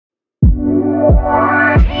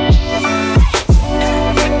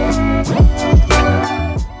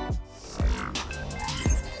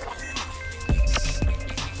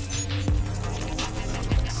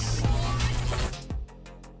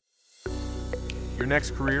Your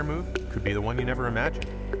next career move could be the one you never imagined.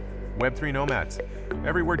 Web3 nomads.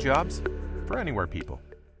 Everywhere jobs for anywhere people.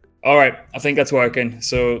 All right, I think that's working.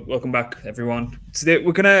 So welcome back, everyone. Today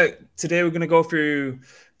we're gonna go through.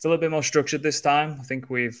 It's a little bit more structured this time. I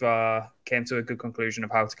think we've came to a good conclusion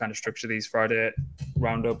of how to kind of structure these Friday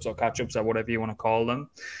roundups or catch-ups or whatever you want to call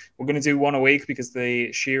them. We're going to do one a week because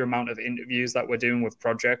the sheer amount of interviews that we're doing with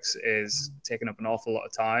projects is taking up an awful lot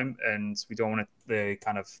of time, and we don't want the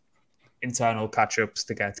kind of internal catch-ups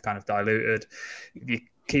to get kind of diluted. If you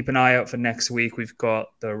keep an eye out for next week, we've got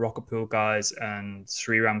the Rocketpool guys and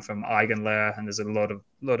Sriram from Eigenlayer, and there's a lot of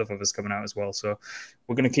others coming out as well. So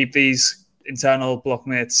we're going to keep these internal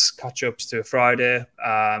blockmates catch-ups to a Friday,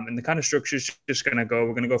 and the kind of structure is just going to go.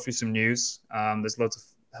 We're going to go through some news. There's lots of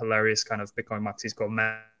hilarious kind of Bitcoin maxis going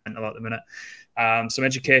mental at the minute. Some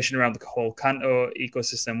education around the whole Canto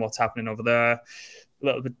ecosystem, what's happening over there. A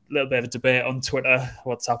little bit of a debate on Twitter,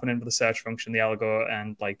 what's happening with the search function, the algo,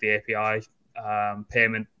 and like the API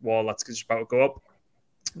payment wall that's just about to go up.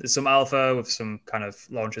 There's some alpha with some kind of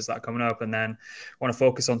launches that are coming up, and then want to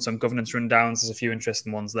focus on some governance rundowns. There's a few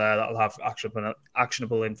interesting ones there that'll have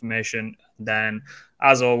actionable information. Then,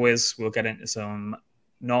 as always, we'll get into some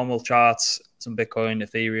normal charts, some Bitcoin,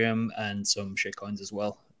 Ethereum, and some shitcoins as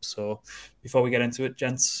well. So before we get into it,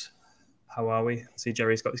 gents, how are we? I see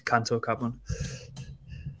Jerry's got his Canto cap on.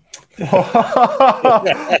 I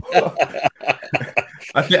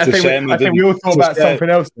think we all thought about something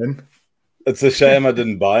else then. It's a shame I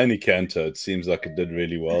didn't buy any Canto. It seems like it did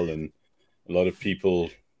really well, and a lot of people,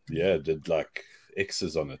 did like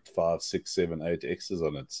X's on it, 5, 6, 7, 8 X's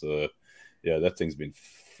on it. So, that thing's been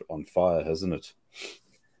on fire, hasn't it?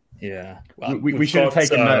 Yeah, well, we should have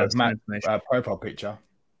taken note of Matt's profile picture.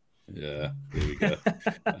 Yeah, there we go.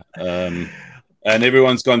 And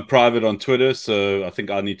everyone's gone private on Twitter, so I think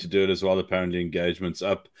I need to do it as well. Apparently, engagement's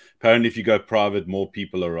up. Apparently, if you go private, more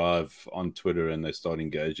people arrive on Twitter and they start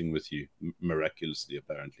engaging with you miraculously,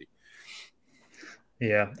 apparently.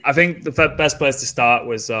 Yeah, I think the best place to start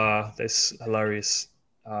was this hilarious.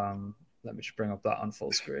 Let me just bring up that on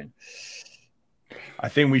full screen. I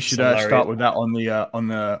think we should start with that on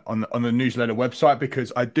the newsletter website,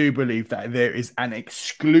 because I do believe that there is an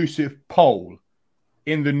exclusive poll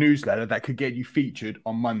in the newsletter that could get you featured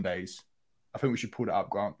on Mondays. I think we should pull that up,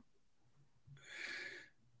 Grant.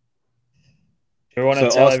 Do you want to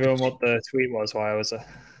tell everyone what the tweet was while I was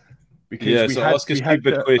ask a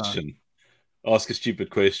stupid question. Ask a stupid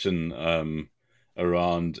question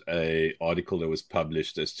around a article that was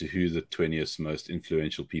published as to who the 20th most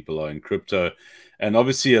influential people are in crypto. And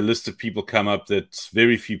obviously a list of people come up that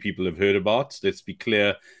very few people have heard about. Let's be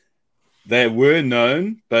clear. They were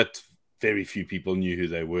known, but very few people knew who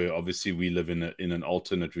they were. Obviously, we live in an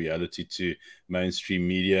alternate reality to mainstream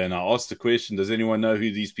media. And I asked the question, does anyone know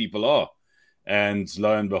who these people are? And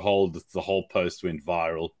lo and behold, the whole post went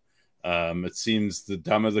viral. It seems the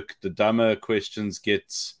dumber questions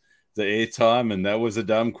get the airtime, and that was a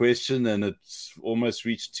dumb question, and it's almost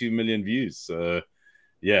reached 2 million views. So,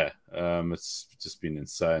 it's just been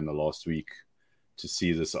insane the last week to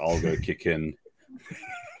see this algo kick in.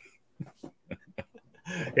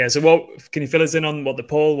 Yeah, so what can you fill us in on what the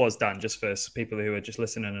poll was, Dan, just for people who are just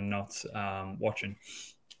listening and not watching?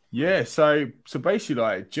 Yeah, so basically,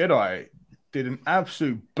 like, Jedi did an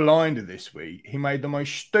absolute blinder this week. He made the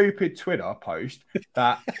most stupid Twitter post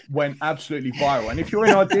that went absolutely viral. And if you're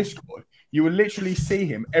in our Discord, you will literally see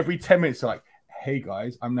him every 10 minutes like, hey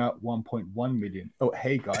guys, I'm now at 1.1 million. Oh,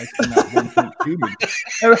 hey guys, I'm now at 1.2 million.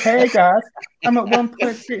 Oh, hey guys, I'm at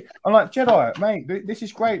 1.3. I'm like, Jedi, mate, this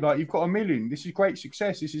is great. Like, you've got 1 million. This is great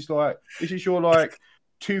success. This is your like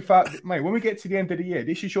 2000. Mate, when we get to the end of the year,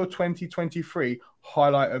 this is your 2023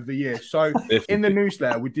 highlight of the year. So in the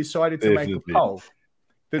newsletter, we decided to make a poll.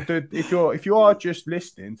 If you are just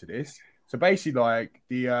listening to this, so basically, like,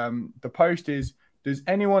 the post is, does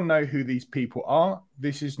anyone know who these people are?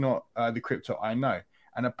 This is not the crypto I know.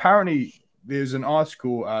 And apparently there's an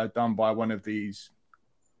article done by one of these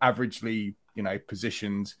averagely,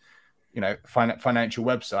 positioned, financial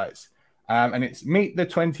websites. And it's meet the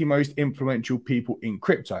 20 most influential people in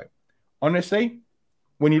crypto. Honestly,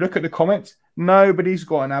 when you look at the comments, nobody's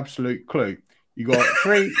got an absolute clue. You got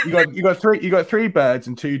three birds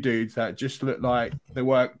and 2 dudes that just look like they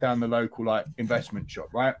work down the local like investment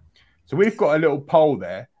shop, right? So we've got a little poll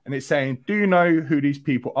there, and it's saying, do you know who these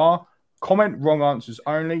people are? Comment wrong answers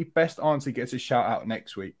only. Best answer gets a shout out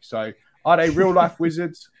next week. So are they real life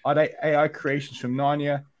wizards? Are they AI creations from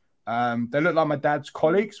Narnia? They look like my dad's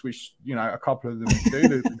colleagues, which, a couple of them do.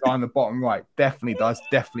 The guy on the bottom right definitely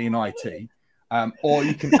in IT. Or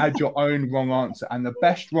you can add your own wrong answer. And the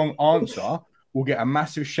best wrong answer will get a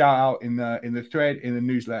massive shout out in the thread in the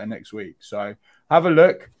newsletter next week. So have a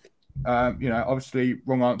look. Obviously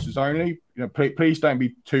wrong answers only. Please don't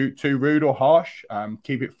be too rude or harsh.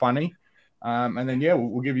 Keep it funny. And then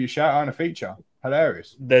we'll give you a shout out and a feature.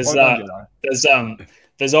 Hilarious. There's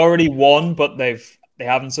already one, but they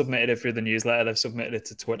haven't submitted it through the newsletter. They've submitted it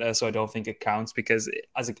to Twitter, so I don't think it counts because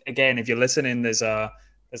again, if you're listening, there's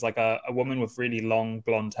like a woman with really long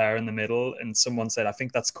blonde hair in the middle, and someone said, I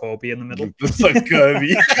think that's Kobe in the middle. It's like Kobe.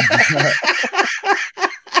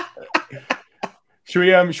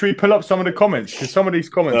 Should we pull up some of the comments? Because some of these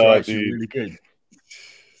comments are actually really good.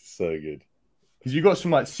 So good. Because you got some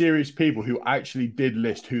like serious people who actually did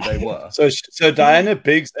list who they were. So Diana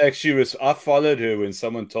Biggs actually was. I followed her when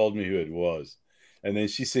someone told me who it was, and then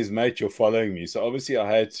she says, "Mate, you're following me." So obviously,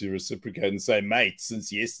 I had to reciprocate and say, "Mate,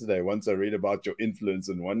 since yesterday, once I read about your influence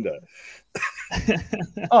and wonder."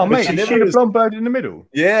 Oh, mate, she never the blonde bird in the middle.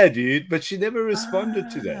 Yeah, dude, but she never responded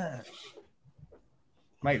to that.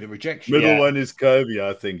 Mate, the rejection. Middle one is Kobe,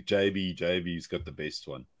 I think. JB's got the best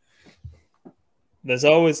one. There's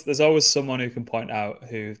always someone who can point out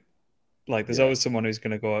who, like, there's always someone who's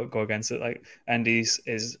going to go against it. Like, Andy's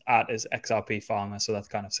is at his XRP farmer, so that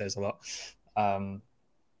kind of says a lot. And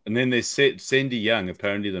then there's Sandy Young,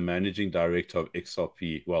 apparently the managing director of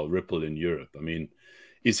XRP, well, Ripple in Europe. I mean,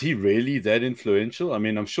 is he really that influential? I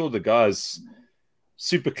mean, I'm sure the guy's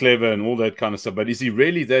super clever and all that kind of stuff, but is he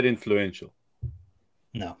really that influential?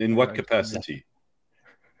 No. In what capacity?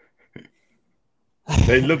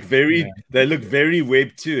 They look very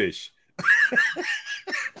Web 2-ish.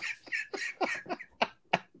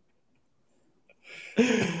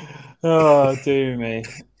 Oh, do me.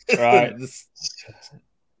 Right.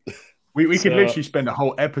 We could literally spend a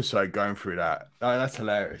whole episode going through that. That's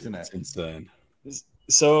hilarious, isn't it? It's insane.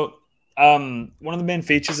 So one of the main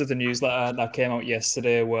features of the newsletter that came out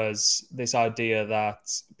yesterday was this idea that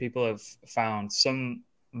people have found some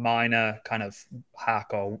minor kind of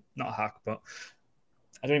hack, or not hack, but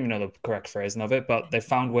I don't even know the correct phrasing of it, but they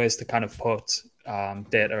found ways to kind of put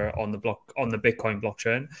data on the Bitcoin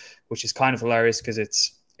blockchain, which is kind of hilarious because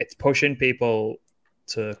it's pushing people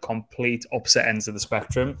to complete opposite ends of the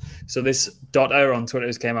spectrum. So this Dotter on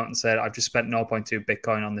Twitter came out and said, I've just spent 0.2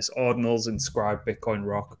 Bitcoin on this ordinals inscribed Bitcoin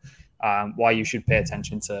rock. Why you should pay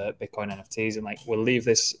attention to Bitcoin NFTs. And like, we'll leave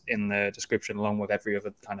this in the description along with every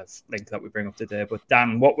other kind of link that we bring up today. But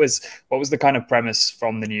Dan, what was the kind of premise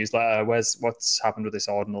from the newsletter? What's happened with this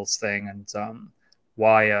ordinals thing, and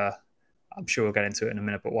why? I'm sure we'll get into it in a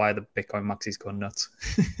minute. But why are the Bitcoin maxis gone nuts?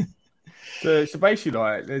 So basically,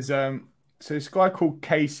 like, there's this guy called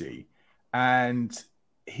Casey, and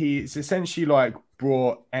he's essentially like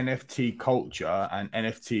brought NFT culture and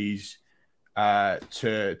NFTs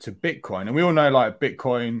to Bitcoin. And we all know, like,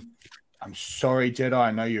 Bitcoin, I'm sorry, Jedi,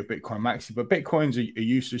 I know you're a Bitcoin maxi, but Bitcoin's a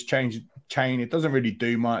useless chain. It doesn't really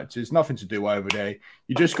do much. There's nothing to do over there.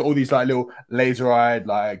 You just got all these like little laser-eyed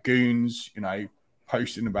like goons,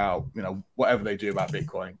 posting about whatever they do about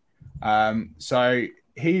Bitcoin. So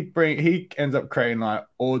he ends up creating like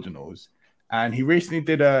ordinals, and he recently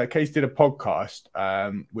did a podcast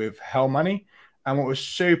with Hell Money. And what was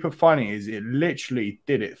super funny is it literally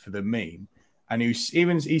did it for the meme. And he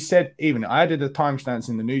said, I added the timestamps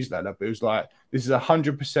in the newsletter, but it was like, this is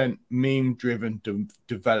 100% meme-driven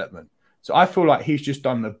development. So I feel like he's just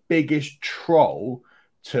done the biggest troll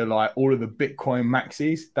to like all of the Bitcoin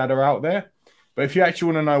maxis that are out there. But if you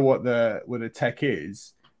actually want to know what the tech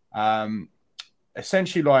is,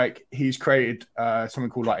 essentially, like, he's created something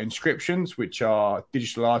called like inscriptions, which are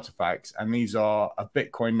digital artifacts, and these are a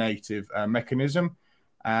Bitcoin native mechanism.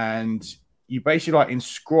 And you basically like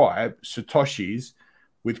inscribe Satoshis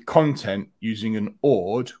with content using an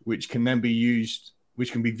ord, which can then be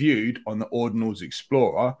viewed on the Ordinals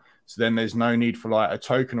Explorer. So then there's no need for like a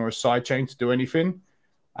token or a sidechain to do anything.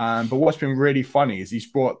 But what's been really funny is he's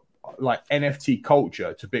brought like NFT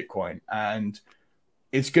culture to Bitcoin, and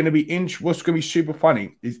it's going to be what's going to be super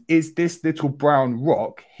funny is this little brown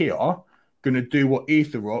rock here going to do what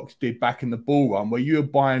Ether Rocks did back in the bull run, where you were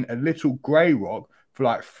buying a little grey rock for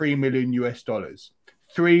like $3 million US.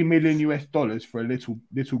 $3 million US for a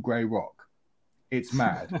little grey rock. It's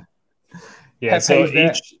mad. Yeah. So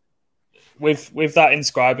each with that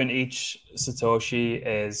inscribing, each Satoshi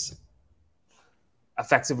is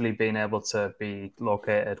effectively being able to be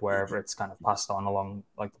located wherever it's kind of passed on along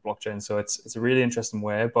like the blockchain. So it's a really interesting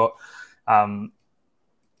way. But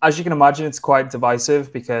as you can imagine, it's quite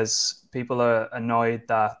divisive because people are annoyed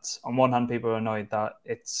that, on one hand, people are annoyed that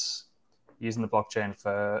it's using the blockchain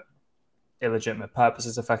for illegitimate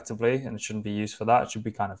purposes effectively, and it shouldn't be used for that. It should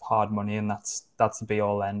be kind of hard money, and that's the be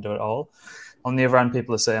all end of it all. On the other hand,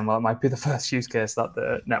 people are saying, well, it might be the first use case that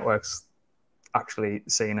the network's actually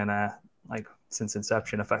seen in a like since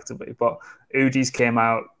inception effectively. But Udi's came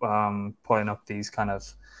out pulling up these kind of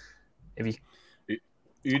if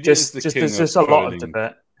you there's just a lot of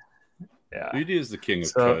debate. Yeah, Udi is the king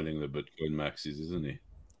of trolling the Bitcoin maxis, isn't he?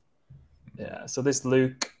 Yeah. So this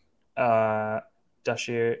Luke Dash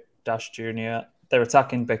Jr., they're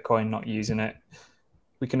attacking Bitcoin, not using it.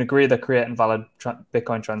 We can agree they're creating valid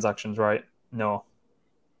Bitcoin transactions, right? No.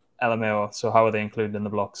 LMAO. So how are they included in the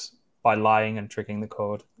blocks? By lying and tricking the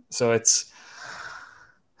code. So it's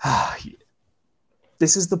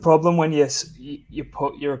this is the problem when you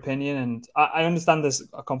put your opinion, and I understand there's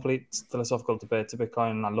a complete philosophical debate to Bitcoin,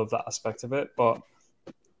 and I love that aspect of it, but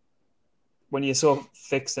when you're so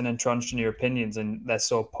fixed and entrenched in your opinions and they're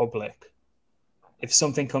so public, if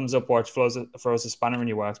something comes up where it throws a spanner in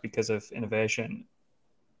your works because of innovation,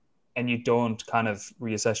 and you don't kind of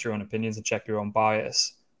reassess your own opinions and check your own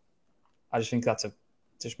bias, I just think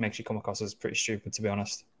just makes you come across as pretty stupid, to be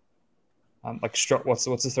honest. Like what's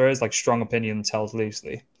the phrase? Like strong opinion held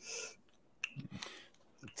loosely.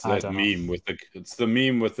 It's that meme it's the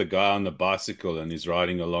meme with the guy on the bicycle and he's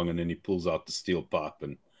riding along and then he pulls out the steel pipe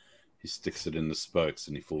and he sticks it in the spokes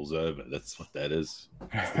and he falls over. That's what that is.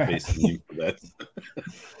 It's the best meme for that.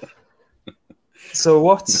 So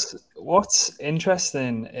what's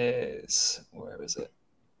interesting is, where is it?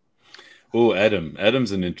 Oh, Adam.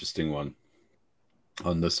 Adam's an interesting one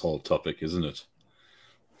on this whole topic, isn't it?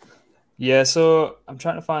 Yeah, so I'm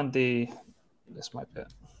trying to find this might be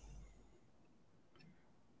it.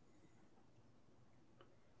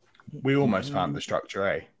 We almost found the structure,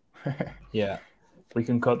 eh? Yeah, we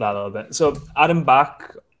can cut that a little bit. So Adam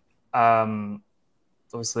Back,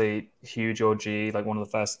 obviously huge OG, like one of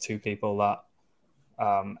the first two people that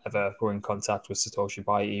ever were in contact with Satoshi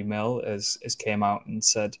by email, is came out and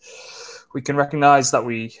said, we can recognize that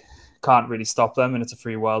we can't really stop them and it's a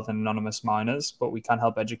free world and anonymous miners, but we can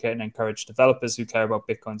help educate and encourage developers who care about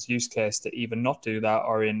Bitcoin's use case to either not do that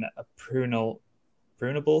or in a prunable,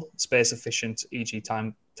 space efficient, e.g.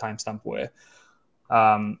 timestamp way.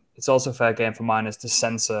 It's also fair game for miners to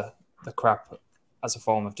censor the crap as a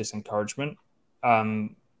form of disencouragement,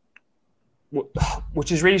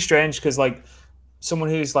 which is really strange because like someone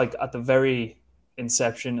who's like at the very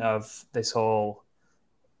inception of this whole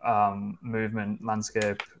movement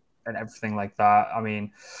landscape and everything like that. I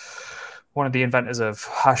mean, one of the inventors of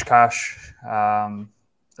Hashcash,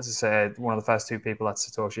 as I said, one of the first two people that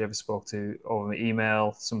Satoshi ever spoke to over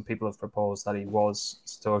email. Some people have proposed that he was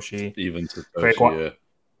Satoshi. Even Satoshi,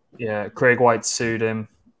 Craig White sued him,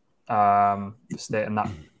 stating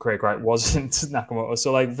that Craig White wasn't Nakamoto.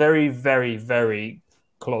 So like very, very, very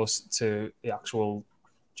close to the actual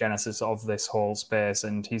genesis of this whole space.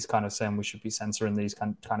 And he's kind of saying we should be censoring these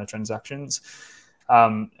kind of transactions.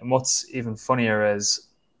 And what's even funnier is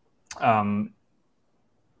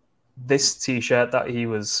this T-shirt that he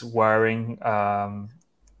was wearing, but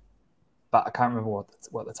I can't remember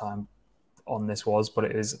what the time on this was, but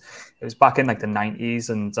it was back in like the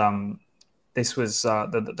 90s, and this was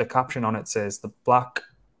the caption on it says the Black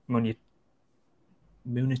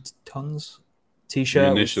Munitons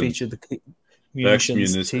T-shirt, which featured the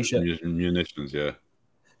munitions T-shirt. Munitions, yeah.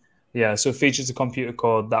 Yeah, so it features a computer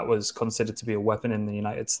code that was considered to be a weapon in the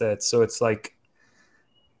United States. So it's like,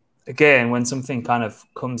 again, when something kind of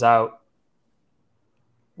comes out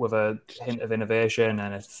with a hint of innovation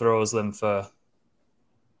and it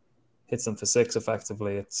hits them for six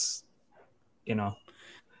effectively, it's, you know,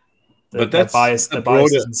 the bias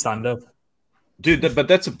doesn't stand up. Dude, but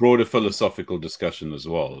that's a broader philosophical discussion as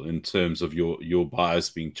well, in terms of your bias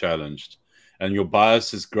being challenged. And your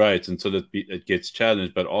bias is great until it gets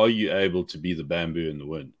challenged, but are you able to be the bamboo in the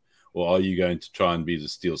wind? Or are you going to try and be the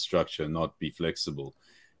steel structure and not be flexible?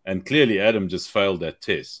 And clearly Adam just failed that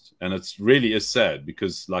test. And it really is sad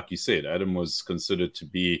because, like you said, Adam was considered to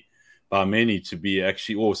be, by many, to be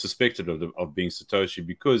actually, or suspected of being Satoshi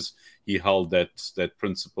because he held that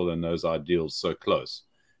principle and those ideals so close.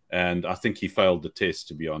 And I think he failed the test,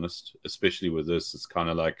 to be honest, especially with this. It's kind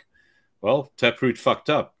of like, well, Taproot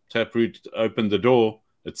fucked up. Taproot opened the door.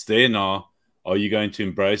 It's there now. Are you going to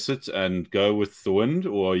embrace it and go with the wind,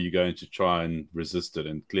 or are you going to try and resist it?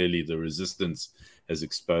 And clearly the resistance has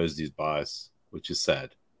exposed his bias, which is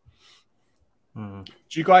sad. Do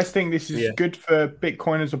you guys think this is good for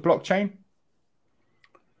Bitcoin as a blockchain?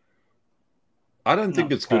 I don't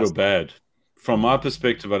think it's good or bad. From my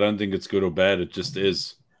perspective, I don't think it's good or bad. It just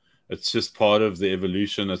is. It's just part of the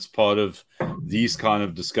evolution. It's part of these kind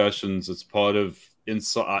of discussions. It's part of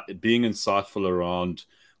being insightful around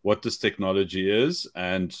what this technology is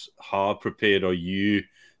and how prepared are you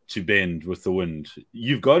to bend with the wind.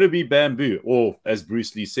 You've got to be bamboo, or as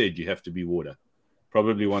Bruce Lee said, you have to be water.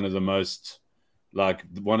 Probably one of the most, like,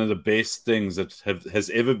 one of the best things that has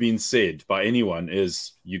ever been said by anyone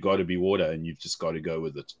is you got to be water, and you've just got to go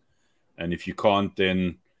with it. And if you can't,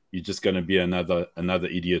 then you're just going to be another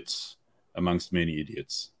idiot amongst many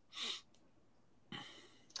idiots.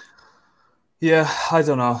 Yeah, I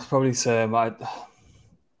don't know. Probably same. I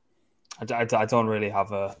don't really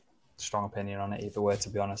have a strong opinion on it either way, to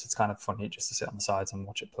be honest. It's kind of funny just to sit on the sides and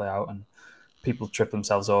watch it play out, and people trip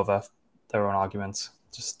themselves over their own arguments.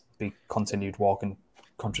 Just be continued walking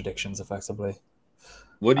contradictions, effectively.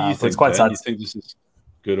 What do you think? It's quite sad. Do you think this is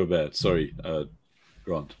good or bad? Sorry,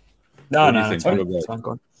 Grant. No, it's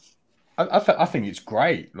fine. I think it's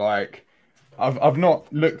great. Like, I've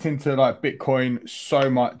not looked into like Bitcoin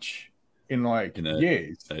so much in like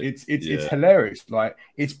years. It's hilarious. Like,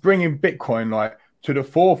 it's bringing Bitcoin like to the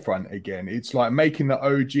forefront again. It's like making the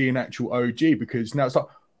OG an actual OG, because now it's like,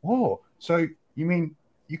 oh, so you mean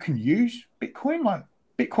you can use Bitcoin? Like,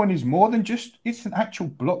 Bitcoin is more than just, it's an actual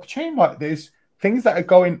blockchain. Like, there's things that are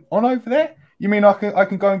going on over there. You mean I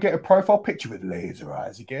can go and get a profile picture with laser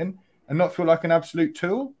eyes again and not feel like an absolute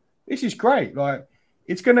tool? This is great. Like,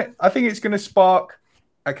 I think it's gonna spark.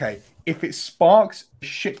 Okay, if it sparks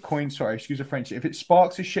shitcoin, sorry, excuse the French, if it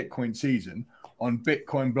sparks a shitcoin season on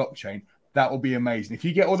Bitcoin blockchain, that will be amazing. If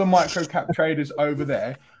you get all the micro cap traders over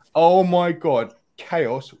there, oh my god,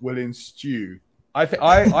 chaos will ensue. I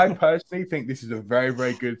personally think this is a very,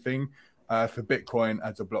 very good thing for Bitcoin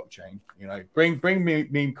as a blockchain. You know, bring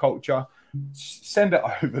meme culture, send it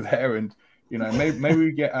over there, and you know, maybe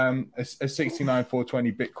we get a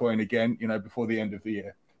 69,420 Bitcoin again. You know, before the end of the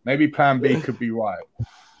year. Maybe Plan B could be right.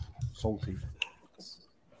 Salty.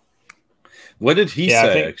 What did he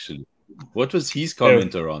say actually? What was his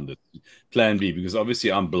comment around it? Plan B, because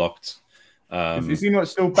obviously I'm blocked. Is he not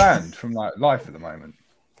still banned from like life at the moment?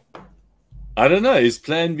 I don't know. Is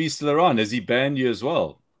Plan B still around? Has he banned you as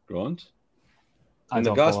well, Grant? And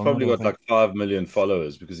the guy's probably got like 5 million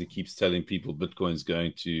followers because he keeps telling people Bitcoin's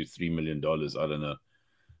going to $3 million. I don't know.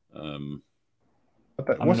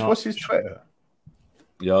 What's his Twitter?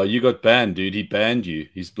 Yeah, you got banned, dude. He banned you.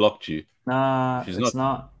 He's blocked you. Nah, it's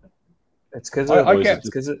not. It's because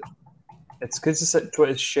it's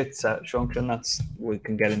Twitter's shit set function. That's we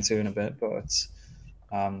can get into in a bit, but it's.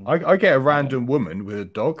 I get a random woman with a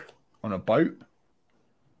dog on a boat.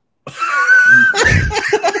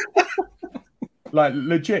 Like,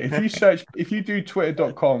 legit, if you do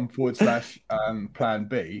twitter.com/plan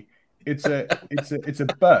B, it's a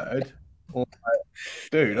bird, or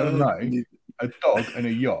dude, I don't know, a dog and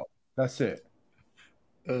a yacht. That's it.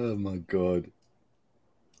 Oh my god.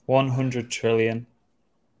 100 trillion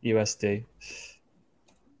USD.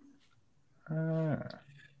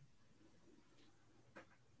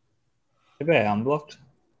 Maybe I unblocked.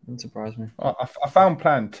 Doesn't surprise me. I found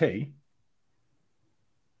Plan T.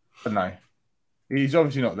 But no. He's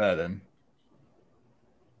obviously not there then.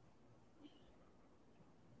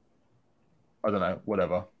 I don't know.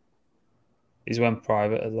 Whatever. He's went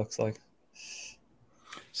private, it looks like.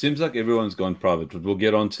 Seems like everyone's gone private, but we'll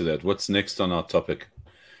get on to that. What's next on our topic?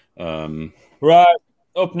 Right.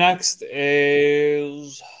 Up next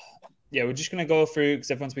is... Yeah, we're just going to go through,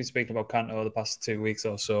 because everyone's been speaking about Canto the past 2 weeks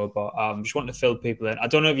or so, but just wanting to fill people in. I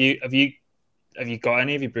don't know if have you got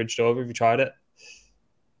any? Have you bridged over? Have you tried it?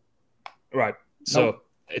 Right. So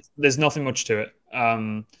there's nothing much to it.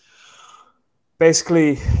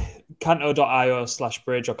 Basically,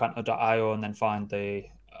 Canto.io/bridge or Canto.io, and then find the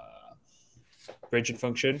bridging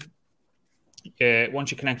function.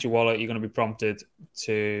 Once you connect your wallet, you're going to be prompted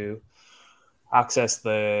to access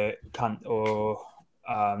the Canto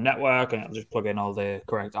network, and it'll just plug in all the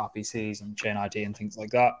correct RPCs and chain ID and things like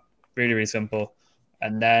that. Really, really simple.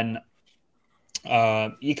 And then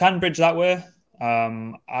you can bridge that way.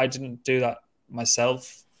 I didn't do that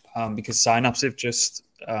myself because Synapse have just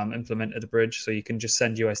implemented a bridge, so you can just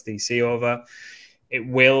send USDC over. It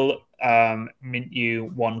will mint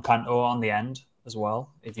you one Canto on the end as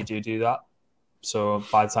well if you do that. So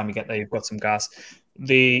by the time you get there, you've got some gas.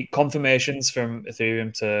 The confirmations from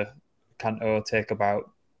Ethereum to Canto take about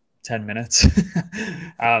 10 minutes.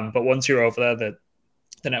 But once you're over there,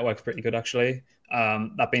 the network's pretty good, actually.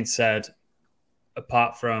 That being said,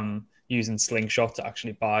 apart from using Slingshot to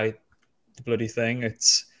actually buy the bloody thing,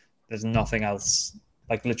 there's nothing else,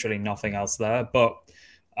 like literally nothing else there. But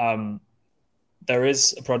there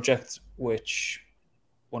is a project which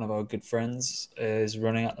one of our good friends, is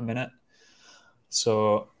running at the minute.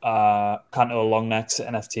 So Canto Longneck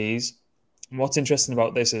NFTs. And what's interesting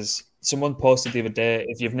about this is someone posted the other day,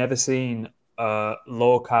 if you've never seen a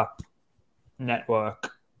low cap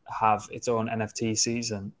network have its own NFT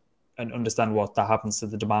season and understand what that happens to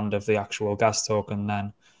the demand of the actual gas token,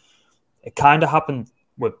 then it kind of happened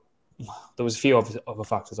with, there was a few other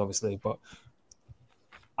factors obviously, but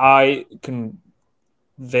I can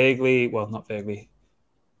vaguely, well, not vaguely,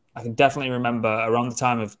 I can definitely remember around the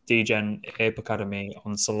time of DGen Ape Academy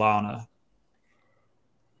on Solana,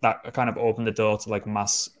 that kind of opened the door to like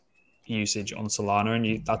mass usage on Solana,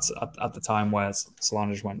 and that's at the time where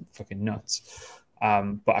Solana just went fucking nuts.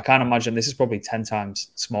 But I can't imagine this is probably 10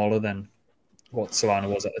 times smaller than what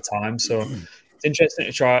Solana was at the time. So it's interesting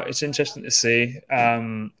to try. It's interesting to see.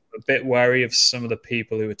 A bit wary of some of the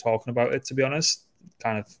people who were talking about it, to be honest.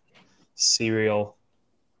 Kind of serial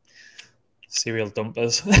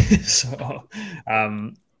dumpers. So,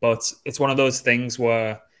 but it's one of those things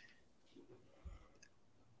where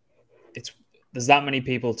there's that many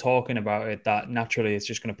people talking about it that naturally it's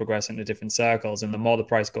just going to progress into different circles. And the more the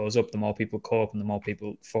price goes up, the more people cope and the more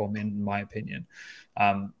people form in my opinion.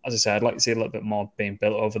 As I said, I'd like to see a little bit more being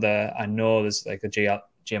built over there. I know there's like a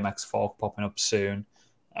GMX fork popping up soon.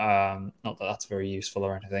 Not that that's very useful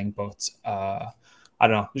or anything, but I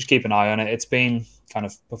don't know. Just keep an eye on it. It's been kind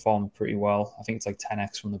of performed pretty well. I think it's like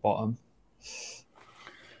 10x from the bottom.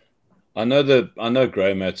 I know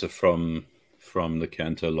Grey Matter from the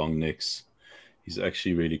Canto Longnecks. He's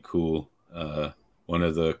actually really cool. One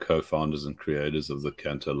of the co-founders and creators of the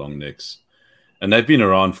Canto Longnecks, and they've been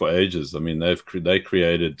around for ages. I mean, they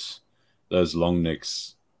created those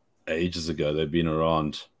longnecks ages ago. They've been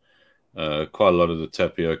around. Quite a lot of the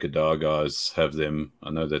Tapioca DAO guys have them. I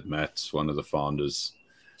know that Matt's one of the founders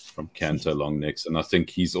from Canto Longnecks, and I think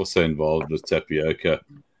he's also involved with Tapioca.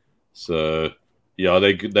 So yeah,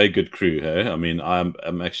 they good crew. Hey, I mean,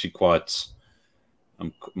 I'm actually quite.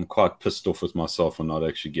 I'm quite pissed off with myself for not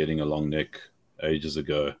actually getting a long neck ages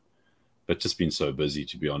ago, but just been so busy,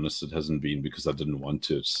 to be honest. It hasn't been because I didn't want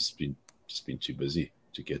to. It's just been too busy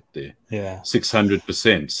to get there. Yeah, 600%,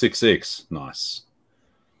 6x, nice.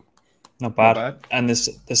 Not bad. And there's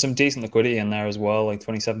some decent liquidity in there as well, like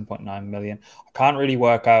 27.9 million. I can't really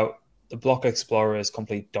work out. The Block Explorer is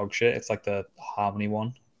complete dog shit. It's like the Harmony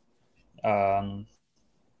one. So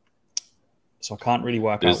I can't really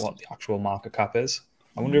work out what the actual market cap is.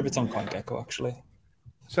 I wonder if it's on CoinGecko, actually.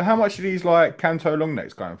 So how much are these like Canto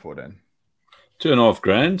Longnecks going for then? $2.5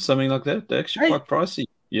 grand, something like that. They're actually quite pricey.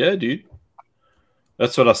 Yeah, dude.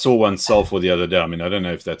 That's what I saw one sell for the other day. I mean, I don't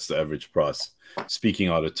know if that's the average price. Speaking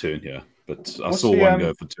out of turn here, but I saw one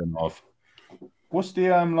go for 2.5. What's the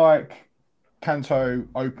like Canto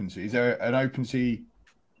OpenSea? Is there an OpenSea?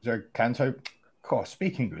 Is there a Canto? God,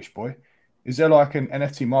 speak English, boy. Is there like an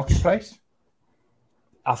NFT marketplace?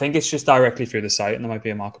 I think it's just directly through the site, and there might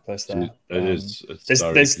be a marketplace there. It is. There's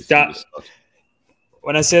that.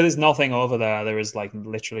 When I say there's nothing over there, there is like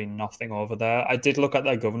literally nothing over there. I did look at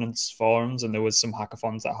their governance forums, and there was some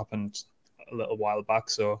hackathons that happened a little while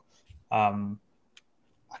back. So I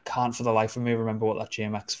can't for the life of me remember what that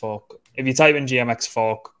GMX fork. If you type in GMX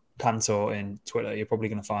fork Canto in Twitter, you're probably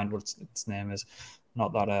going to find what its name is.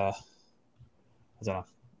 Not that I don't know.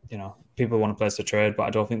 You know, people want a place to trade, but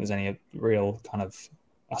I don't think there's any real kind of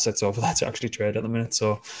assets over there to actually trade at the minute.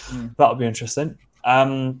 So that'll be interesting.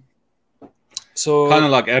 So kind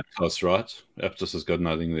of like Aptos, right? Aptos has got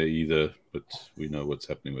nothing there either, but we know what's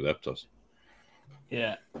happening with Aptos.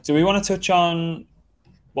 Yeah. Do we want to touch on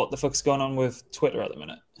what the fuck's going on with Twitter at the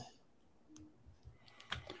minute?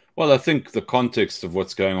 Well, I think the context of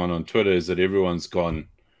what's going on Twitter is that everyone's gone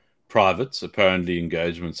private. Apparently,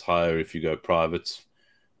 engagement's higher if you go private.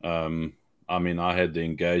 I mean, I had the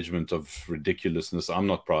engagement of ridiculousness. I'm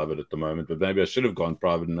not private at the moment, but maybe I should have gone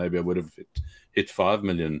private, and maybe I would have hit 5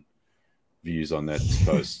 million views on that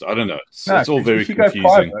post. I don't know. It's all very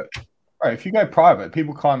confusing. Right, if you go private,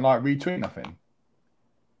 people can't like retweet nothing.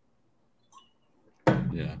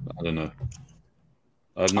 Yeah, I don't know.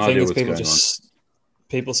 I have no idea what's going on.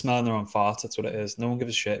 People smelling their own farts. That's what it is. No one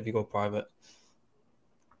gives a shit if you go private.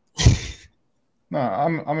 No,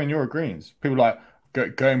 I'm in your greens. People like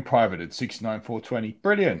going private at 69,420.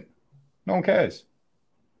 Brilliant. No one cares.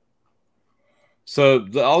 So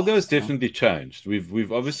the algo has definitely changed.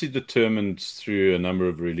 We've obviously determined through a number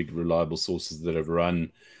of really reliable sources that have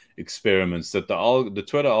run experiments that the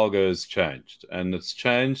Twitter algo has changed, and it's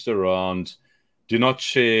changed around do not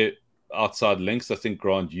share outside links. I think,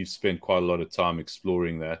 Grant, you've spent quite a lot of time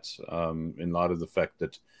exploring that in light of the fact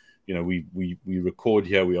that, you know, we record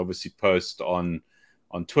here, we obviously post on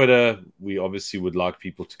on Twitter. We obviously would like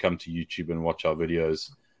people to come to YouTube and watch our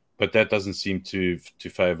videos, but that doesn't seem to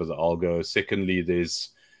favor the algo. Secondly, there's,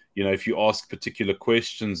 you know, if you ask particular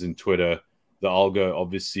questions in Twitter, the algo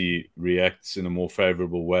obviously reacts in a more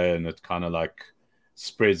favorable way, and it kind of like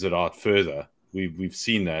spreads it out further. We've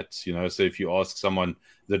seen that, you know. So if you ask someone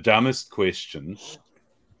the dumbest question,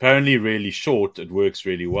 apparently really short, it works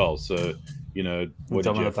really well. So, you know, what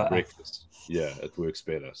did you have for breakfast? Yeah, it works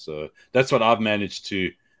better. So that's what I've managed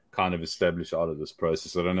to kind of establish out of this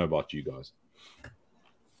process. I don't know about you guys.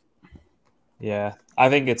 Yeah, I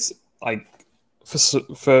think it's like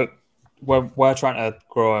for we're trying to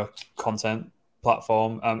grow a content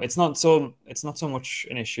platform. It's not so much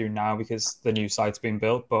an issue now because the new site's being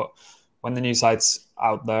built, but when the new site's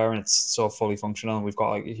out there and it's so fully functional and we've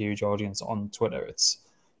got like a huge audience on Twitter, it's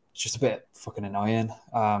just a bit fucking annoying.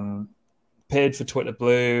 Paid for Twitter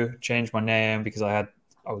Blue, changed my name because I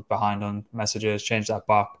was behind on messages, changed that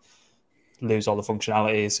back, lose all the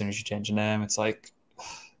functionality as soon as you change your name. It's like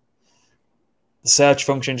the search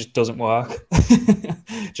function just doesn't work.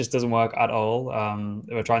 Just doesn't work at all.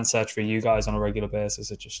 If I try and search for you guys on a regular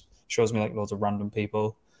basis, it just shows me like loads of random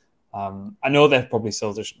people. I know they're probably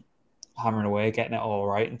still just hammering away, getting it all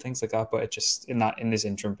right and things like that, but it just in this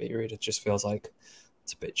interim period, it just feels like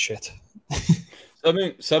it's a bit shit.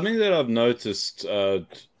 Something that I've noticed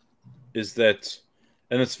is that,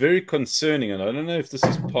 and it's very concerning, and I don't know if this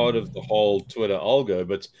is part of the whole Twitter algo,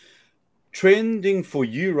 but trending for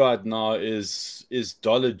you right now is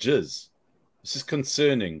dollar jizz. This is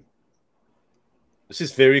concerning. This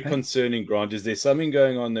is very concerning, Grant. Is there something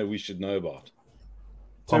going on that we should know about?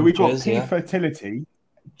 So we've got P fertility,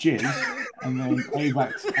 jizz, and then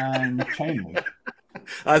AVAX and Chainlink.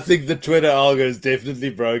 I think the Twitter algo is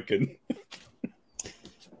definitely broken.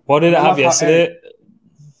 What did it have yesterday?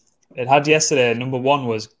 It had yesterday, number one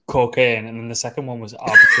was cocaine, and then the second one was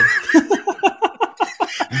arbitrary.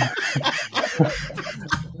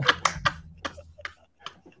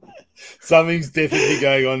 Something's definitely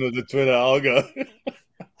going on with the Twitter algo.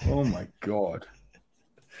 Oh my God.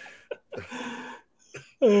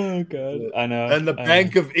 Oh God, I know. And the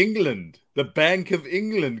Bank of England. The Bank of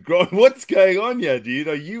England. What's going on here, dude?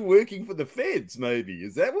 Are you working for the Feds, maybe?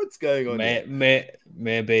 Is that what's going on here?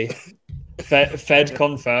 Maybe. Fed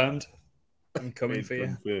confirmed. I'm coming for you.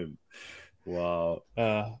 Confirmed. Wow.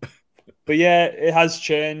 But yeah, it has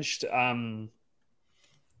changed. You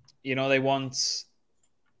know, they want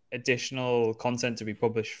additional content to be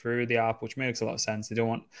published through the app, which makes a lot of sense. They don't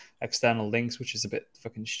want external links, which is a bit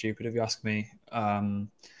fucking stupid if you ask me.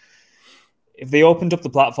 If they opened up the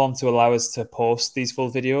platform to allow us to post these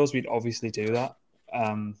full videos, we'd obviously do that.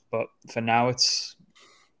 But for now, it's,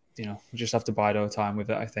 you know, we just have to bide our time with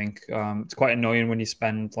it, I think. It's quite annoying when you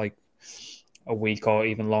spend like a week or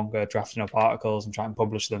even longer drafting up articles and trying to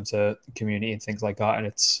publish them to the community and things like that. And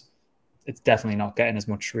it's definitely not getting as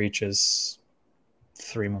much reach as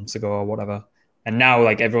 3 months ago or whatever. And now,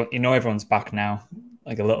 like, everyone's back now,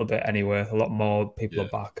 like a little bit anyway. A lot more people are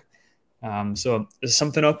back. So there's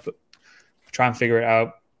something up. Try and figure it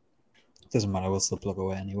out. Doesn't matter, we'll still plug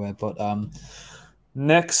away anyway. But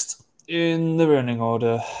next in the running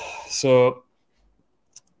order, so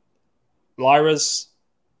Lyra's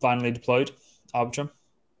finally deployed Arbitrum.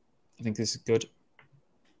 I think this is good.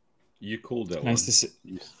 You called that nice one. To see.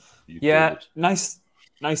 Yeah, nice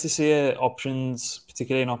to see options,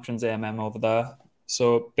 particularly in options AMM over there.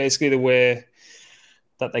 So basically, the way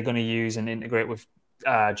that they're going to use and integrate with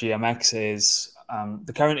GMX is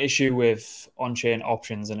the current issue with on-chain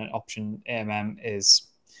options and an option AMM is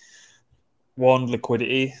one,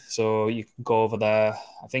 liquidity. So you can go over there.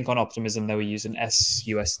 I think on Optimism they were using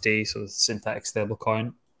SUSD, so the synthetic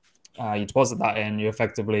stablecoin. You deposit that in, you're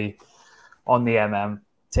effectively on the MM,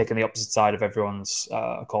 taking the opposite side of everyone's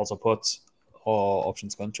calls or puts or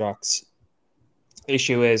options contracts.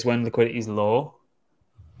 Issue is when liquidity is low,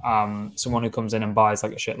 someone who comes in and buys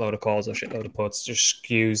like a shitload of calls or a shitload of puts just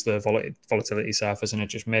skews the volatility surface, and it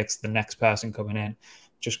just makes the next person coming in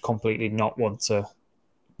just completely not want to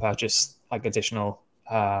purchase like additional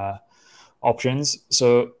options.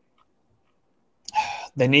 So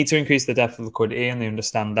they need to increase the depth of liquidity, and they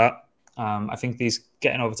understand that. I think these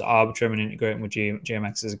getting over to Arbitrum and integrating with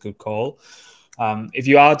GMX is a good call. If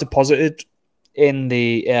you are deposited in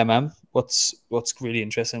the AMM, what's really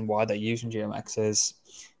interesting why they're using GMX is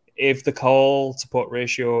if the call to put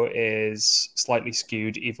ratio is slightly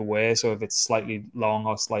skewed either way, so if it's slightly long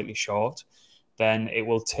or slightly short, then it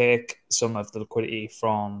will take some of the liquidity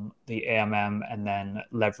from the AMM and then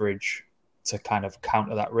leverage to kind of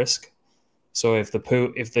counter that risk. So if the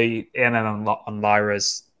AMM on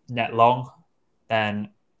Lyra's net long, then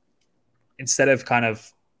instead of kind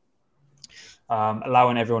of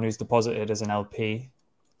allowing everyone who's deposited as an LP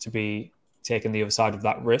to be taking the other side of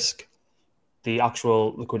that risk, the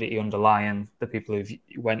actual liquidity underlying the people who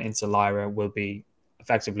went into Lyra will be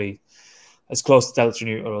effectively as close to delta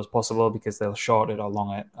neutral as possible, because they'll short it or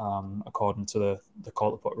long it according to the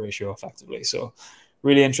call to put ratio effectively. So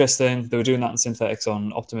really interesting. They were doing that in synthetics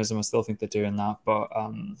on Optimism. I still think they're doing that, but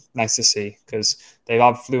nice to see, because they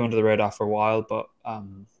have flew under the radar for a while, but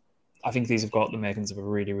I think these have got the makings of a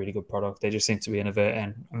really, really good product. They just seem to be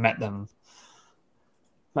innovating. I met them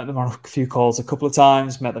on a few calls a couple of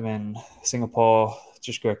times, met them in Singapore,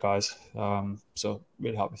 just great guys. So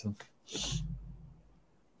really happy with them.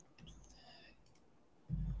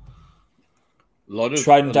 A lot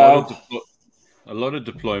of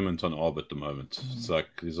deployment on Orb at the moment. It's like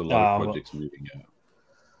there's a lot of projects moving out.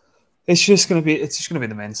 It's just gonna be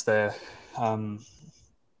the mainstay.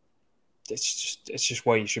 It's just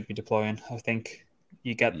where you should be deploying. I think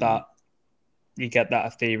you get that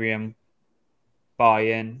Ethereum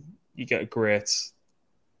buy-in. You get great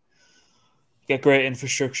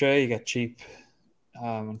infrastructure. You get cheap,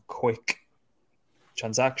 quick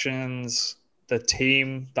transactions. The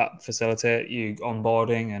team that facilitate you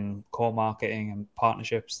onboarding and core marketing and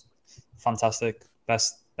partnerships, fantastic,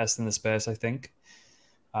 best in the space, I think.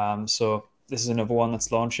 So this is another one that's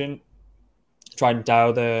launching. Try and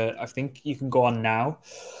DAO I think you can go on now.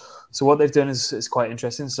 So what they've done is quite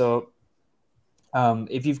interesting. So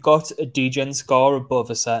if you've got a degen score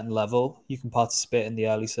above a certain level, you can participate in the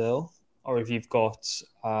early sale. Or if you're part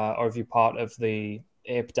of the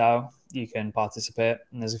APE DAO, you can participate.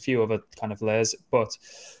 And there's a few other kind of layers, but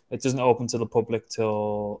it doesn't open to the public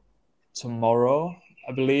till tomorrow,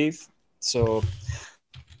 I believe. So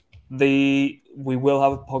we will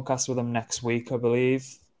have a podcast with them next week, I believe.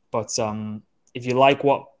 But if you like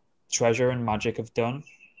what Treasure and Magic have done,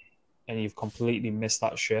 and you've completely missed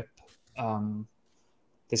that ship,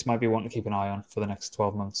 this might be one to keep an eye on for the next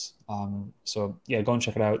 12 months. So yeah, go and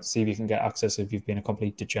check it out. See if you can get access if you've been a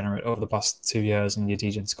complete degenerate over the past 2 years and your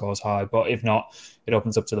degen score is high. But if not, it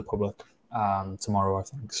opens up to the public tomorrow, I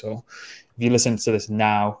think. So if you listen to this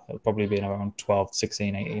now, it'll probably be in around 12,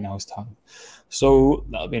 16, 18 hours time. So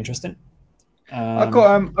that'll be interesting. I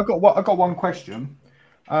got one question.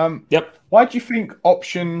 Yep. Why do you think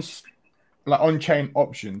options, like on-chain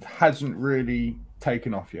options, hasn't really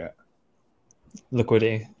taken off yet?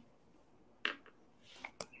 Liquidity.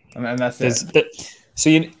 And that's it. So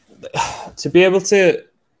to be able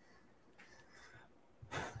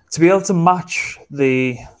to match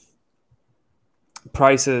the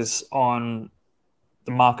prices on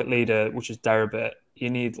the market leader, which is Deribit, you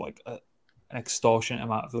need like an extortionate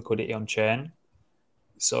amount of liquidity on chain.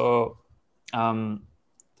 So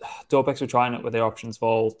Dopex were trying it with their options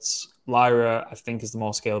vaults. Lyra, I think, is the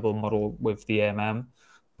more scalable model with the AMM,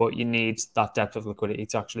 but you need that depth of liquidity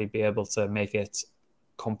to actually be able to make it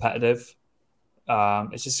competitive.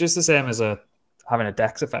 It's just the same as having a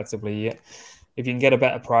DEX effectively. If you can get a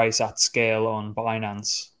better price at scale on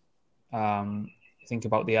Binance, think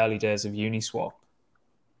about the early days of Uniswap,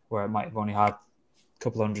 where it might have only had a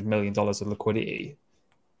couple $100 million of liquidity.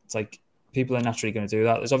 It's like people are naturally going to do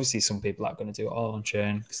that. There's obviously some people that are going to do it all on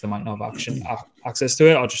chain because they might not have access to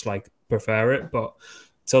it or just like prefer it. But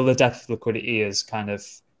till the depth of liquidity is kind of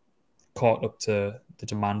caught up to the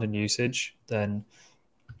demand and usage, then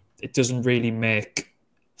it doesn't really make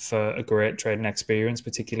for a great trading experience,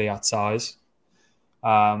 particularly at size.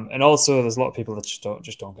 And also, there's a lot of people that just don't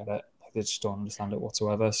get it. Like, they just don't understand it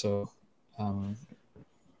whatsoever. So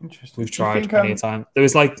interesting. We've tried plenty of time.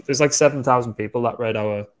 There's like 7,000 people that read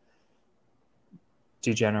our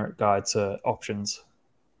degenerate guide to options,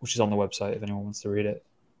 which is on the website if anyone wants to read it.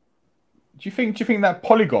 Do you think that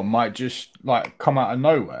Polygon might just like come out of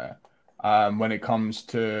nowhere when it comes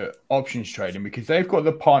to options trading, because they've got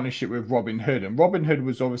the partnership with Robinhood, and Robinhood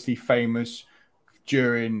was obviously famous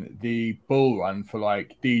during the bull run for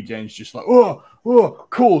like degens just like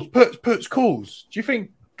calls, puts calls. Do you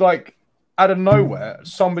think like out of nowhere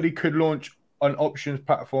somebody could launch an options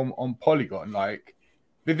platform on Polygon? Like,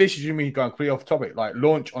 this is me going completely off topic, like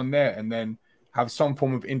launch on there and then have some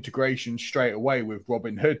form of integration straight away with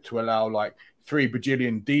Robinhood to allow like 3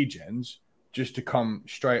 bajillion degens just to come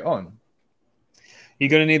straight on. You're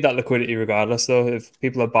going to need that liquidity regardless, though. If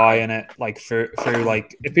people are buying it like through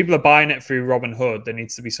like if people are buying it through Robinhood, there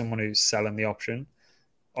needs to be someone who's selling the option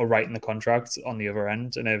or writing the contract on the other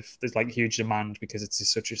end. And if there's like huge demand because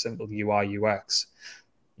it's such a simple UI UX,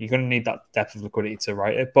 you're going to need that depth of liquidity to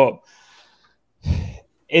write it. But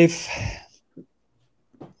if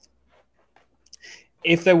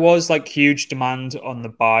there was like huge demand on the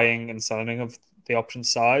buying and selling of the options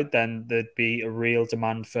side, then there'd be a real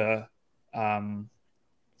demand for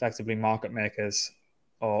effectively market makers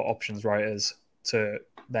or options writers to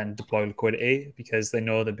then deploy liquidity, because they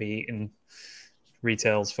know they'd be in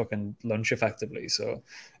retail's fucking lunch effectively. So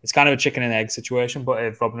it's kind of a chicken and egg situation. But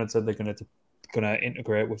if Robinhood said they're gonna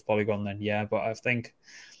integrate with Polygon, then yeah. But I think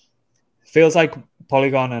it feels like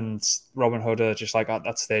Polygon and Robinhood are just like at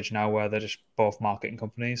that stage now where they're just both marketing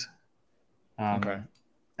companies. Okay.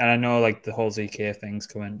 And I know like the whole zk thing's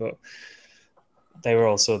coming, but they were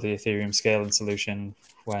also the Ethereum scaling solution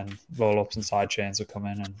when roll-ups and side chains were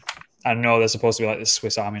coming. And I know they're supposed to be like the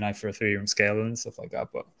Swiss Army knife for Ethereum scaling and stuff like that,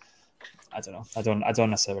 but I don't know. I don't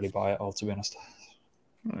necessarily buy it all, to be honest.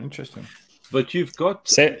 Interesting. But you've got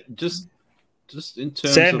just in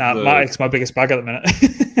terms saying of that, Matic's my biggest bag at the minute.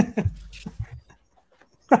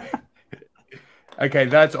 Okay,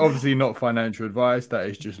 that's obviously not financial advice. That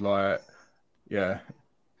is just like, yeah.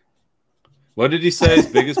 What did he say his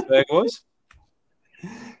biggest bag was?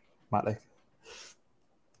 Matic.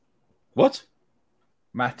 What?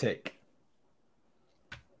 Matic.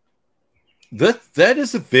 That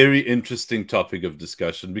is a very interesting topic of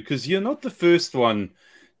discussion, because you're not the first one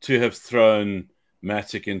to have thrown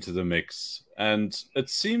Matic into the mix. And it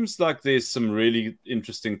seems like there's some really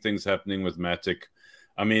interesting things happening with Matic.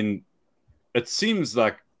 I mean, it seems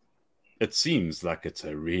like it's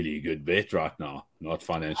a really good bet right now. Not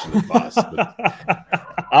financial advice, but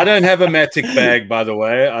I don't have a Matic bag, by the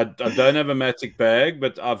way. I don't have a Matic bag,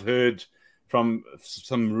 but I've heard from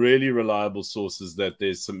some really reliable sources that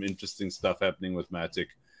there's some interesting stuff happening with Matic.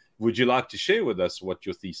 Would you like to share with us what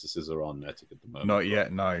your thesis is around Matic at the moment? Not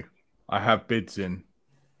yet, no. I have bids in.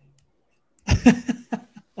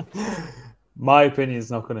 My opinion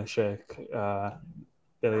is not going to shake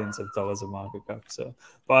billions of dollars of market cap. So,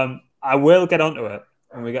 but I will get onto it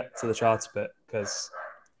when we get to the charts bit, because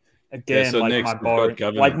again, yeah, so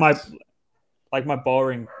like my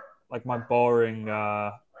boring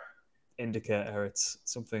indicator, it's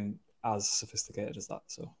something as sophisticated as that.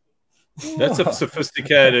 So That's a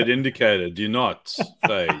sophisticated indicator. Do not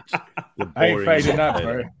fade. I ain't fading that,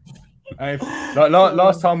 bro.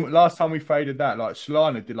 Last time we faded that, like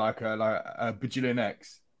Solana did like a bajillion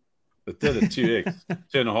X. It did a 2x,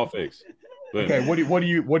 2.5x. Boom. Okay, what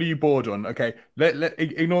are you bored on? Okay, let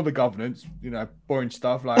ignore the governance, boring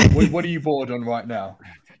stuff. Like what are you bored on right now?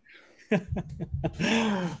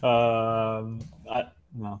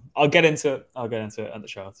 No, I'll get into it at the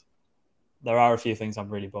charts. There are a few things I'm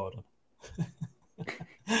really bored on.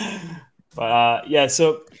 But yeah,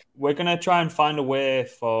 so we're going to try and find a way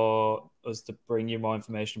for us to bring you more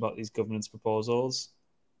information about these governance proposals.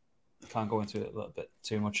 Can't go into it a little bit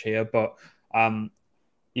too much here, but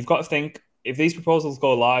you've got to think, if these proposals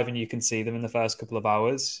go live and you can see them in the first couple of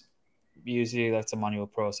hours, usually that's a manual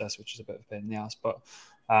process, which is a bit of a pain in the ass. But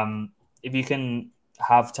if you can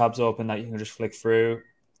have tabs open that you can just flick through,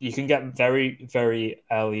 you can get very, very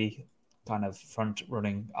early kind of front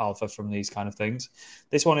running alpha from these kind of things.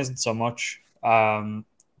 This one isn't so much.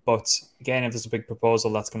 But again, if there's a big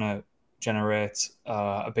proposal that's going to generate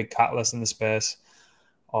a big catalyst in the space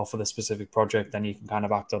or for the specific project, then you can kind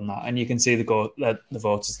of act on that. And you can see the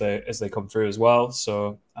votes as they come through as well.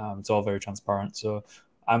 So it's all very transparent. So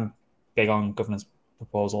I'm big on governance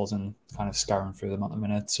proposals and kind of scouring through them at the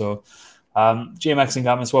minute. So GMX and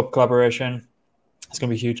Gamma Swap collaboration. It's going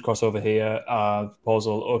to be a huge crossover here.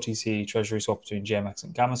 Proposal OTC Treasury swap between GMX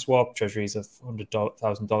and Gamma Swap. Treasuries of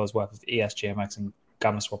 $100,000 worth of ES GMX and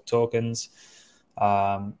Gamma Swap tokens.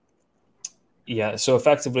 Yeah, so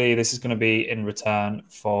effectively, this is going to be in return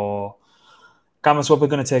for Gamma Swap. We're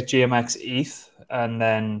going to take GMX ETH and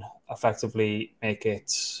then effectively make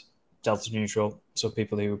it delta neutral. So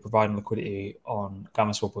people who are providing liquidity on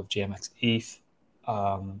Gamma Swap with GMX ETH,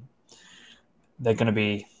 they're going to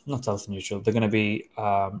be not delta neutral. They're going to be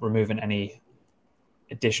removing any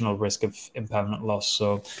additional risk of impermanent loss.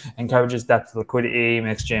 So encourages depth of liquidity,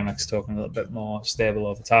 makes GMX token a little bit more stable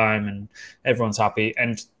over time, and everyone's happy.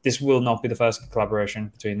 And this will not be the first collaboration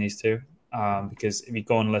between these two, because if you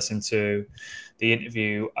go and listen to the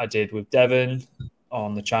interview I did with Devin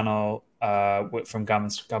on the channel from Gamma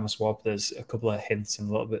Swap, there's a couple of hints and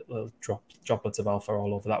little droplets of alpha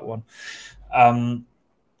all over that one.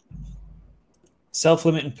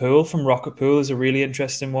 Self-limiting pool from Rocketpool is a really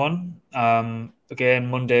interesting one. Again,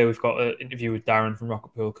 Monday we've got an interview with Darren from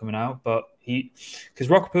Rocketpool coming out, but because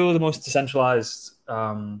Rocketpool are the most decentralized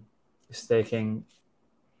staking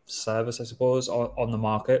service, I suppose, on the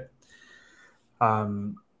market,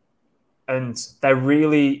 and they're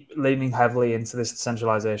really leaning heavily into this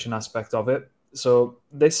decentralization aspect of it. So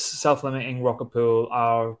this self-limiting Rocketpool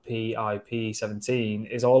RPIP 17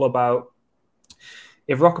 is all about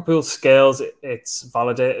if Rocketpool scales its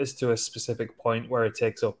validators to a specific point where it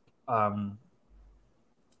takes up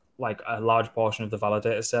like a large portion of the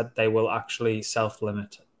validator set, they will actually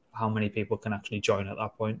self-limit how many people can actually join at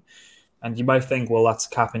that point. And you might think, well, that's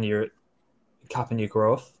capping your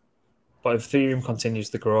growth. But if Ethereum continues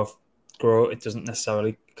to grow, it doesn't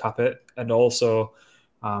necessarily cap it. And also,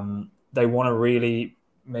 they want to really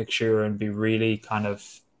make sure and be really kind of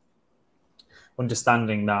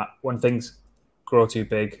understanding that when things grow too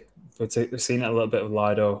big, we've seen it a little bit with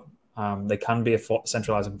Lido, they can be a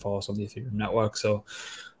centralizing force on the Ethereum network. So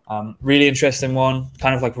really interesting one,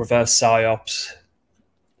 kind of like reverse PsyOps.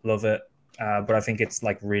 Love it. But I think it's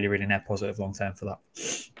like really, really net positive long term for that.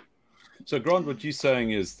 So, Grant, what you're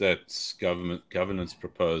saying is that governance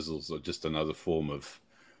proposals are just another form of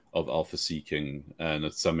alpha seeking, and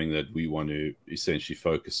it's something that we want to essentially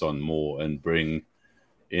focus on more and bring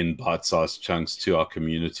in bite-sized chunks to our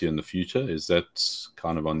community in the future. Is that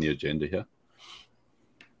kind of on the agenda here?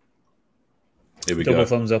 Here we go. Double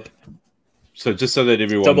thumbs up. So just so that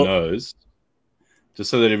everyone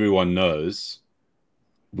knows,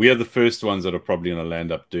 we are the first ones that are probably going to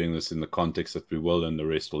land up doing this in the context that we will, and the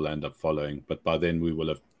rest will land up following. But by then we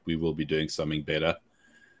will be doing something better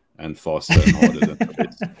and faster and harder than the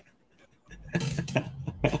rest.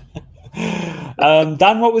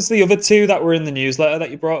 Dan, what was the other two that were in the newsletter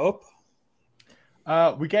that you brought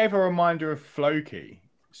up? We gave a reminder of Floki.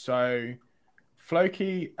 So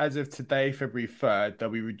Floki, as of today, February 3rd, they'll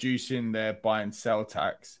be reducing their buy and sell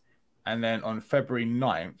tax. And then on February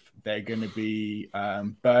 9th, they're going to be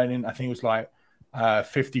burning, I think it was like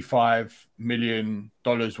 $55 million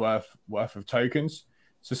worth of tokens.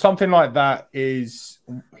 So something like that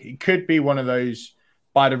it could be one of those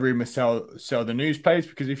buy the rumor, sell the news plays,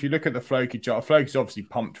 because if you look at the Floki chart, Floki's obviously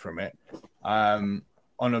pumped from it on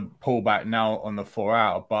a pullback now on the 4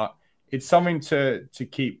 hour, but it's something to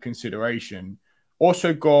keep consideration.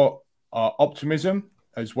 Also got Optimism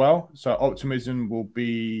as well. So Optimism will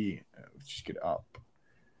be, just get it up.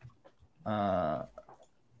 I'll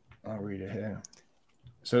read it here.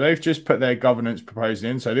 So they've just put their governance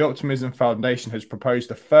proposal in. So the Optimism Foundation has proposed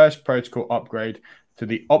the first protocol upgrade to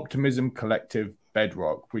the Optimism Collective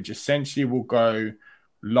Bedrock, which essentially will go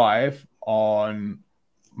live on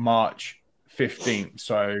March 15th.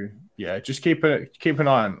 So yeah, just keep an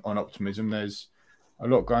eye on Optimism. There's a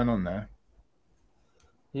lot going on there.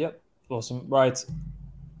 Yep, awesome. Right.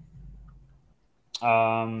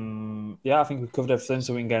 Yeah, I think we've covered everything,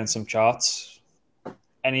 so we can get in some charts.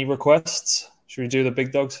 Any requests? Should we do the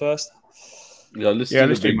big dogs first? Yeah, let's do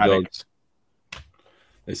the big dogs.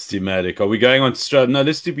 Let's do Matic. Are we going on straight? No,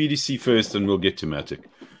 let's do BTC first, and we'll get to Matic.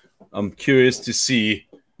 I'm curious to see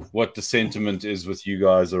what the sentiment is with you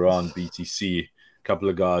guys around BTC. A couple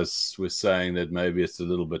of guys were saying that maybe it's a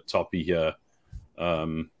little bit toppy here.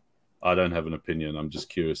 I don't have an opinion. I'm just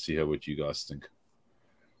curious to hear what you guys think.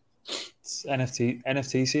 It's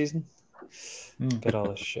NFT season. Get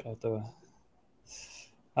all this shit out there.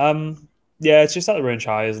 Yeah, it's just at the range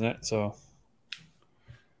high, isn't it? So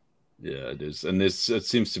yeah, it is, and it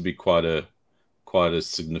seems to be quite a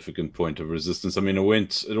significant point of resistance. I mean,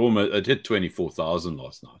 it hit 24,000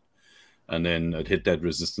 last night, and then it hit that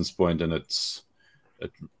resistance point, and it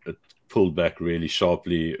pulled back really sharp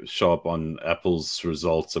on Apple's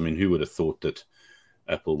results. I mean, who would have thought that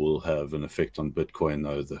Apple will have an effect on Bitcoin,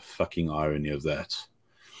 though? The fucking irony of that.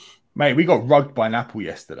 Mate, we got rugged by an apple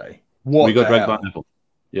yesterday. We got rugged by an apple.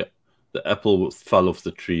 Yeah. The apple fell off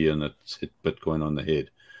the tree and it hit Bitcoin on the head.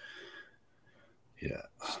 Yeah.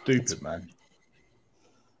 Stupid, man.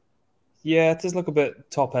 Yeah, it does look a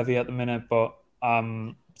bit top heavy at the minute, but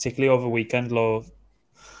particularly over weekend, low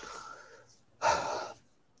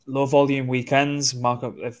volume weekends,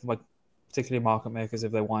 particularly market makers,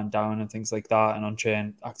 if they wind down and things like that, and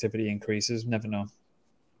on-chain activity increases, never know.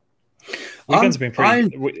 Weekends have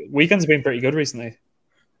been pretty good recently.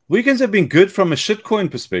 Weekends have been good from a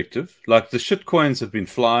shitcoin perspective. Like, the shitcoins have been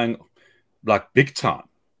flying like big time.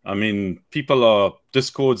 I mean,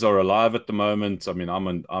 discords are alive at the moment. I mean, I'm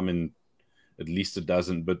in at least a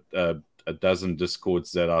dozen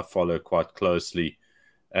discords that I follow quite closely,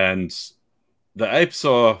 and the apes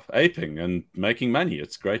are aping and making money.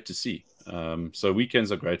 It's great to see. So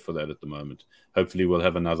weekends are great for that at the moment. Hopefully we'll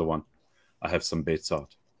have another one. I have some bets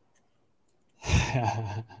out.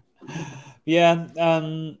 Yeah,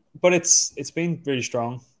 but it's been really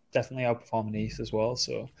strong. Definitely outperforming ETH as well.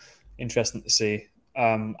 So interesting to see.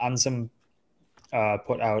 Ansem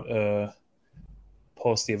put out a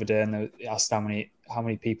post the other day, and they asked how many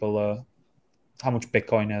people how much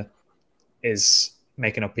Bitcoin is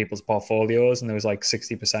making up people's portfolios, and there was like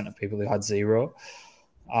 60% of people who had zero.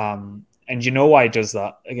 And And you know why he does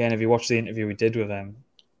that? Again, if you watch the interview we did with him,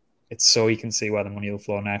 it's so he can see where the money will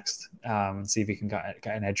flow next, and see if he can get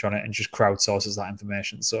an edge on it, and just crowdsources that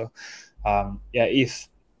information. So, yeah, it's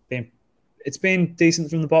been decent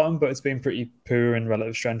from the bottom, but it's been pretty poor in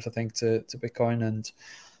relative strength, I think, to Bitcoin.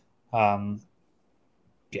 And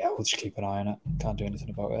yeah, we'll just keep an eye on it. Can't do anything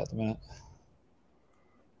about it at the minute.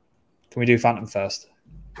 Can we do Phantom first?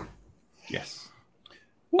 Yes.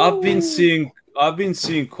 I've been seeing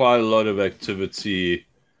quite a lot of activity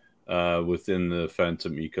within the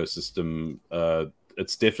Phantom ecosystem.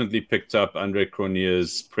 It's definitely picked up Andre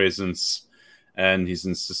Cronje's presence and his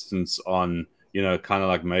insistence on, you know, kind of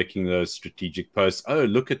like making those strategic posts. Oh,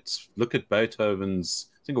 look at Beethoven's.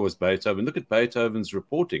 I think it was Beethoven. Look at Beethoven's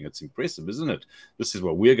reporting. It's impressive, isn't it? This is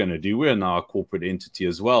what we're going to do. We're now a corporate entity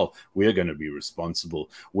as well. We're going to be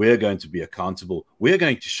responsible. We're going to be accountable. We're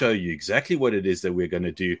going to show you exactly what it is that we're going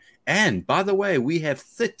to do. And by the way, we have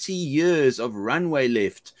 30 years of runway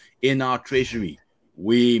left in our treasury.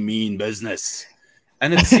 We mean business.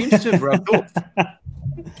 And it seems to have rubbed off.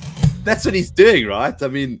 That's what he's doing, right? I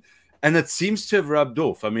mean, and it seems to have rubbed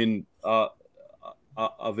off. I mean, our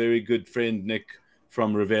very good friend Nick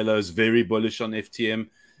from Ravello is very bullish on FTM,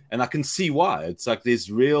 and I can see why. It's like there's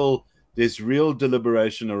real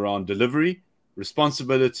deliberation around delivery,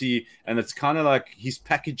 responsibility, and it's kind of like he's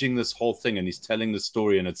packaging this whole thing and he's telling the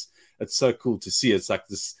story, and it's so cool to see. It's like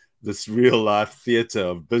this real life theater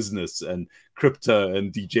of business and crypto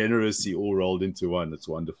and degeneracy all rolled into one. It's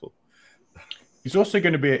wonderful. He's also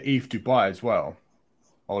going to be at ETH Dubai as well,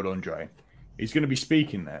 old Andre. He's going to be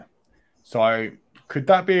speaking there. So could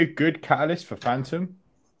that be a good catalyst for Phantom?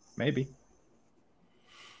 Maybe.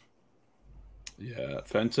 Yeah,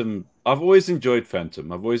 Phantom. I've always enjoyed Phantom.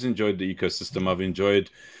 I've always enjoyed the ecosystem. I've enjoyed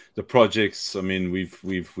the projects. I mean,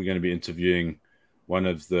 we're going to be interviewing one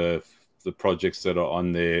of the projects that are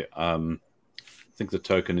on there. I think the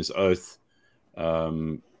token is Oath.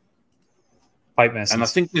 Byte Masons. And I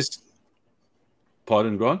think this.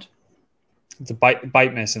 Pardon, Grant? The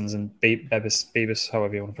Byte Masons and Beebus,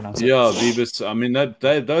 however you want to pronounce it. Yeah, Beebus. I mean,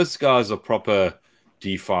 those guys are proper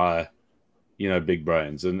DeFi, you know, big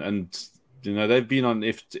brains, and you know they've been on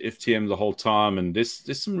FTM the whole time, and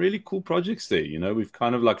there's some really cool projects there. You know, we've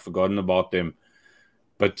kind of like forgotten about them,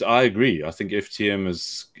 but I agree. I think FTM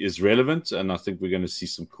is relevant, and I think we're going to see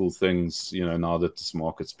some cool things. You know, now that this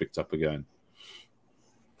market's picked up again.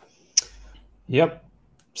 Yep.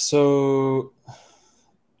 So,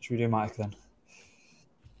 should we do Matic then?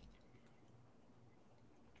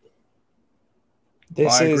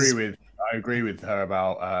 I agree with her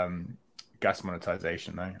about gas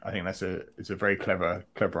monetization though. I think it's a very clever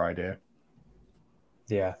idea.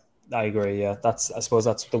 Yeah, I agree. Yeah, I suppose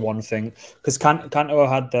that's the one thing, because Canto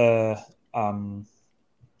had the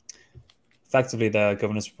effectively the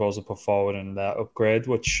governor's proposal put forward and the upgrade,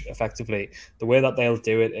 which effectively the way that they'll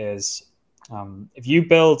do it is if you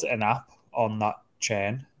build an app on that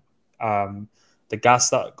chain, the gas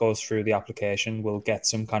that goes through the application will get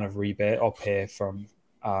some kind of rebate or pay from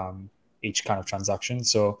each kind of transaction.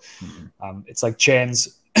 So it's like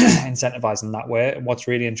chains incentivizing that way. And what's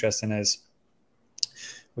really interesting is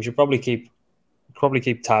we should probably keep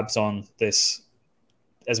tabs on this.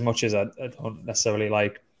 As much as I don't necessarily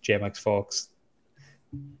like JMX forks,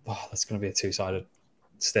 that's going to be a two-sided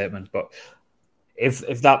statement. But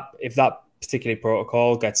if that particular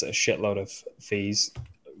protocol gets a shitload of fees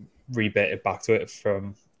rebated back to it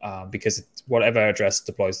from because whatever address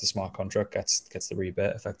deploys the smart contract gets the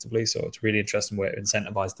rebate effectively. So it's a really interesting way to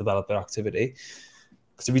incentivize developer activity.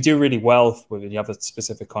 Because if you do really well when you have a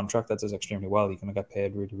specific contract that does extremely well, you're going to get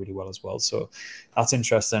paid really, really well as well. So that's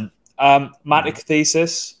interesting. Matic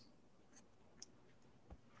thesis.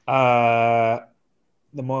 The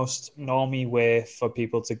most normie way for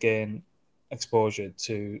people to gain exposure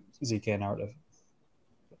to zk narrative.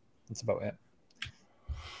 That's about it.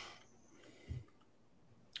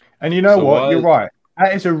 And you know what? You're right.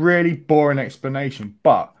 That is a really boring explanation,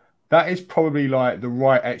 but that is probably like the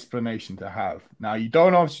right explanation to have. Now, you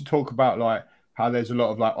don't obviously talk about like how there's a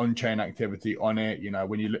lot of like on-chain activity on it. You know,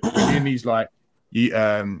 when you're in these like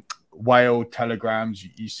whale telegrams,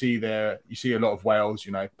 you see a lot of whales,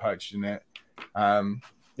 you know, purchasing it.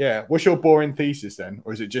 Yeah. What's your boring thesis then?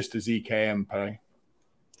 Or is it just a zkEVM play?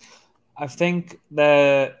 I think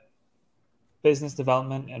the business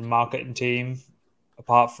development and marketing team,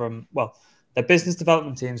 apart from, well, the business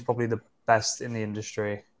development team is probably the best in the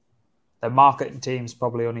industry. The marketing team is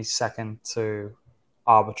probably only second to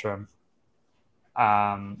Arbitrum.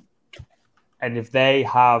 And if they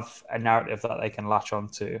have a narrative that they can latch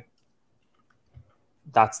onto,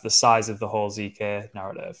 that's the size of the whole zk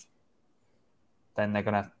narrative. then they're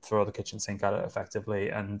going to throw the kitchen sink at it effectively.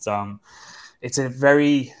 And it's a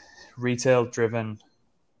very retail-driven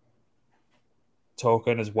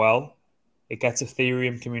token as well. It gets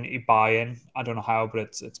Ethereum community buy-in. I don't know how,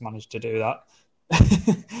 but it's managed to do that.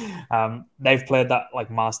 They've played that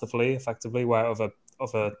like masterfully, effectively, where other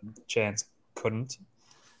chains couldn't.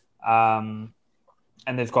 And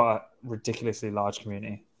they've got a ridiculously large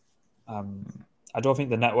community. I don't think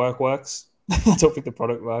the network works. I don't think the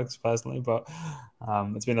product works personally, but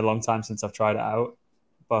it's been a long time since I've tried it out.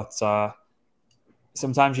 But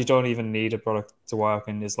sometimes you don't even need a product to work,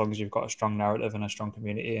 and as long as you've got a strong narrative and a strong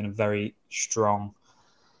community and a very strong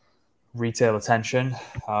retail attention,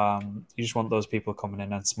 you just want those people coming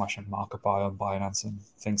in and smashing market buy on Binance and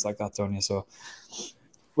things like that, don't you? So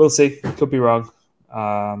we'll see. Could be wrong.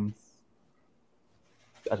 I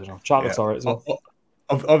don't know. Chart looks alright as well.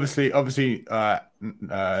 Obviously, NFA,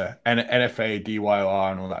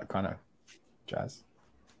 DYOR, and all that kind of jazz.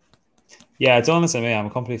 Yeah, don't listen to me. I'm a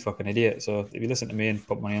complete fucking idiot. So if you listen to me and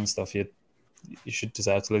put money on stuff, you should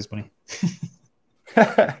deserve to lose money.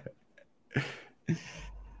 Nice.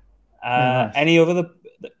 Any of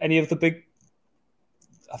the big?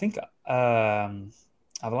 I think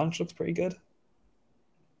Avalanche looks pretty good.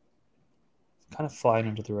 Kind of flying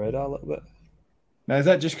under the radar a little bit. Now, is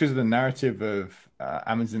that just because of the narrative of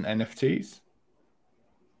Amazon NFTs?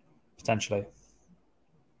 Potentially.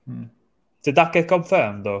 Did that get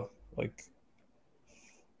confirmed though? Like,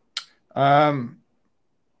 I'm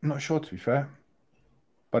not sure, to be fair,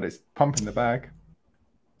 but it's pumping the bag.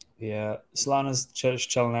 Yeah, Solana's just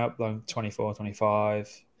chilling out, like 24, 25.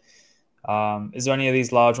 Is there any of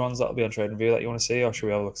these large ones that'll be on TradingView that you want to see, or should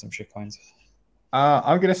we have a look at some shit coins?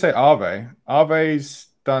 I'm going to say Aave. Aave's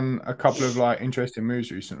done a couple of like interesting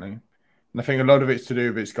moves recently. And I think a lot of it's to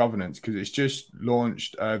do with its governance, because it's just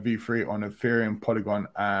launched V3 on Ethereum, Polygon,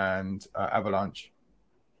 and Avalanche.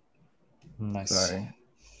 Nice. So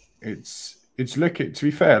it's looking, to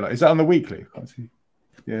be fair, like, is that on the weekly? Can't see.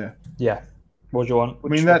 Yeah. Yeah. What do you want? I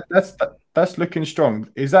mean, that's looking strong.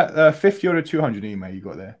 Is that 50 or the 200 email you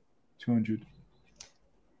got there? 200.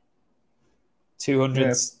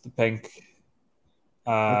 200's the pink.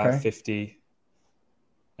 Okay. 50.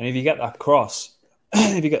 And if you get that cross,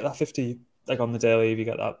 if you get that 50, like on the daily, if you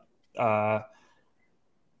get that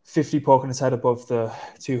 50 poking its head above the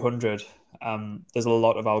 200, there's a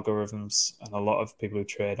lot of algorithms and a lot of people who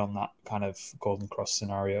trade on that kind of golden cross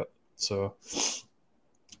scenario. So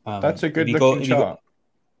that's a good looking chart.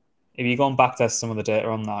 If you go and backtest some of the data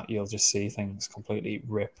on that, you'll just see things completely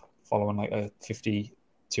rip following like a 50,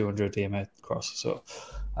 200 DMA cross. So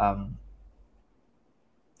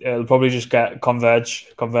it'll probably just get converge,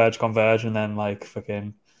 and then like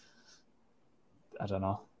fucking, I don't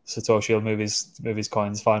know, Satoshi will move his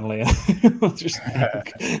coins finally. Just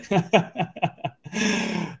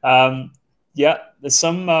yeah, there's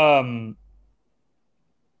some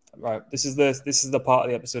right. This is the part of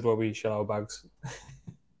the episode where we show our bags.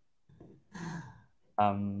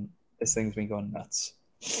 This thing's been going nuts.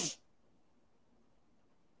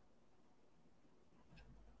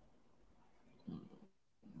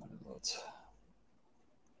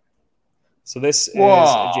 So this is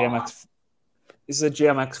a GMX. This is a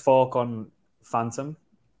GMX fork on Phantom,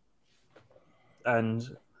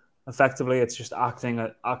 and effectively it's just acting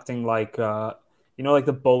like you know, like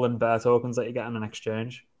the bull and bear tokens that you get on an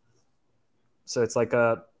exchange. So it's like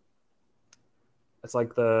the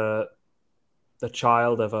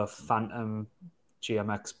child of a Phantom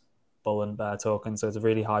GMX bull and bear token. So it's a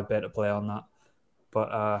really high beta play on that.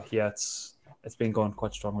 But yeah, it's been going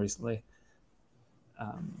quite strong recently.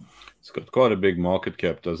 It's got quite a big market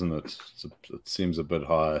cap, doesn't it? It seems a bit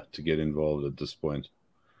high to get involved at this point.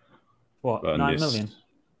 What, 9 million?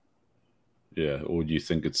 Yeah, or do you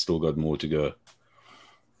think it's still got more to go?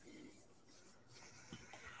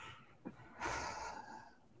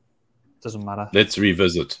 Doesn't matter. Let's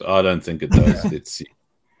revisit. I don't think it does. Let's see.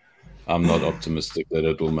 I'm not optimistic that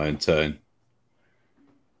it will maintain.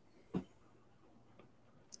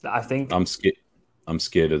 I think I'm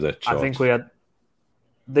scared of that chart. I think we had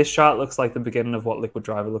this chart looks like the beginning of what Liquid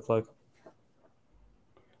Driver looked like.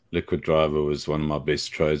 Liquid Driver was one of my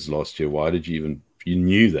best trades last year. Why did you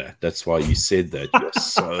knew that? That's why you said that. You're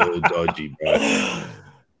so dodgy, bro.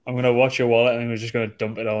 I'm going to watch your wallet and we're just going to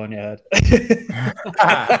dump it all on your head.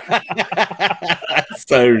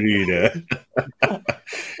 So rude.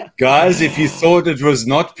 Guys, if you thought it was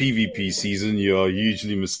not PvP season, you are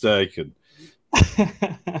hugely mistaken.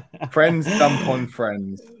 Friends dump on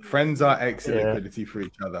friends. Friends are exit liquidity for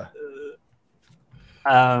each other.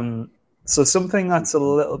 So something that's a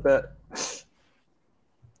little bit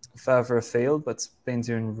further afield, but's been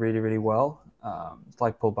doing really, really well. It's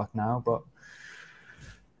like pullback now, but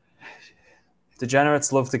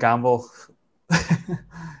degenerates love to gamble.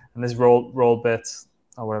 And this roll bit,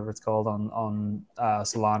 or whatever it's called, on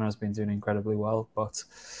Solana has been doing incredibly well. But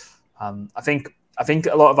I think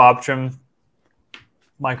a lot of Arbitrum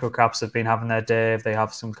microcaps have been having their day if they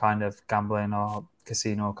have some kind of gambling or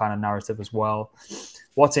casino kind of narrative as well.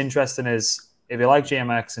 What's interesting is if you like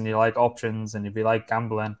GMX and you like options and if you like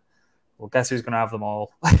gambling, well, guess who's going to have them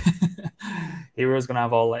all? Hero's going to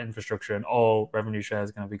have all that infrastructure, and all revenue share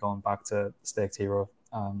is going to be going back to staked Hero.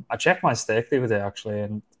 I checked my stake the other day, actually,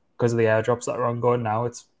 and because of the airdrops that are ongoing now,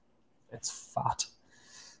 it's fat.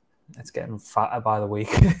 It's getting fatter by the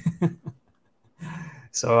week.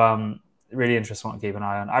 So really interesting one to keep an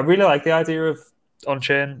eye on. I really like the idea of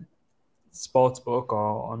on-chain sportsbook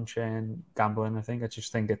or on-chain gambling. I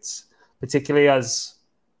just think it's particularly as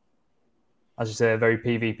you say, a very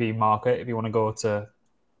PvP market. If you want to go to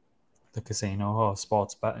the casino or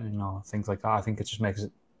sports betting or things like that, I think it just makes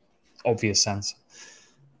obvious sense.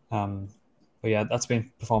 But yeah, that's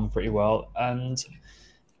been performing pretty well. And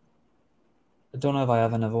I don't know if I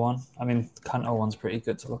have another one. I mean, the Canto one's pretty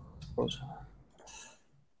good to look, I suppose.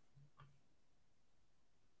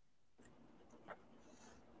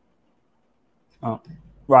 Oh,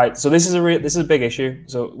 right. So this is a big issue.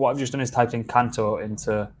 So what I've just done is typed in Canto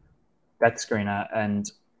into Deck Screener,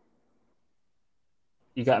 and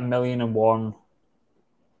you get 1,000,001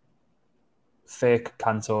 fake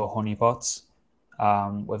Canto honeypots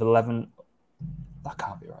with 11. That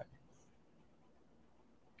can't be right.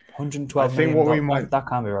 112 million. That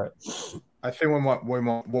can't be right. I think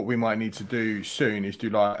what we might need to do soon is do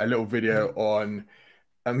like a little video on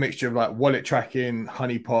a mixture of like wallet tracking,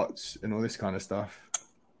 honeypots, and all this kind of stuff.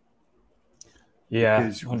 Yeah,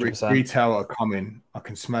 because retail are coming. I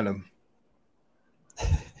can smell them.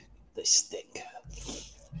 They stink.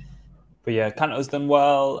 But yeah, Canto's done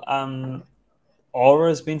well.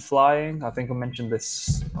 Aura's been flying. I think I mentioned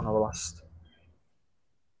this on our last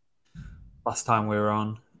time we were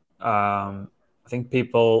on. I think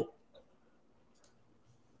people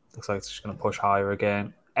looks like it's just going to push higher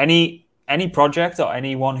again. Any project or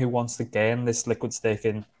anyone who wants to gain this liquid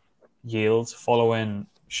staking yield following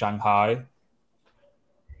Shanghai,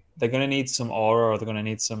 they're going to need some Aura, or they're going to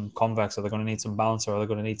need some Convex, or they're going to need some Balancer, or they're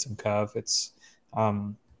going to need some Curve. It's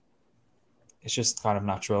just kind of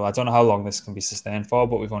natural. I don't know how long this can be sustained for,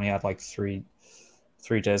 but we've only had like three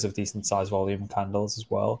days of decent size volume candles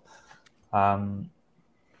as well.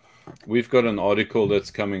 We've got an article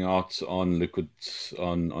that's coming out on liquids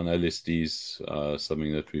on LSDs,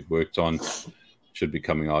 something that we've worked on. Should be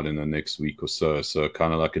coming out in the next week or so. So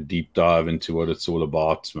kind of like a deep dive into what it's all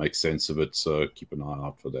about, make sense of it. So keep an eye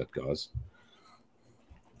out for that, guys.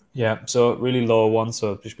 Yeah, so really low one,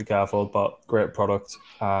 so just be careful, but great product.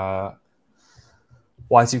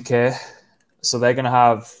 Y2K, so they're going to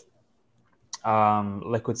have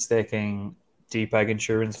liquid staking DPEG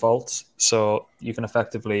insurance vaults. So you can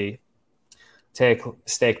effectively take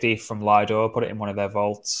stake ETH from Lido, put it in one of their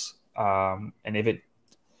vaults, and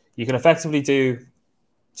you can effectively do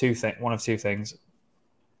one of two things.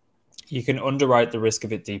 You can underwrite the risk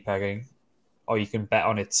of it depegging, or you can bet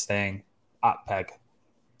on it staying at peg.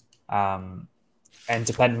 And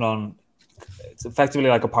depending on, it's effectively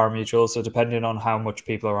like a pari-mutuel, so depending on how much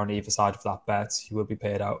people are on either side of that bet, you will be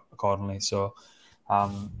paid out accordingly. So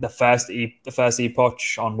the first epoch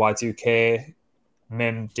on Y2K,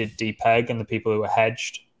 MIM did depeg, and the people who were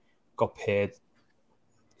hedged got paid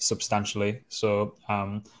substantially. So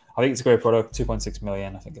I think it's a great product. 2.6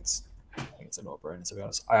 million. I think it's a no-brainer, to be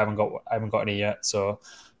honest. I haven't got any yet. So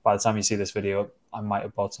by the time you see this video, I might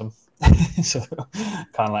have bought some. So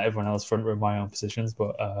can't let everyone else front run my own positions.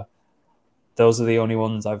 But those are the only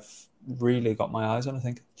ones I've really got my eyes on, I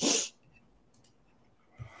think.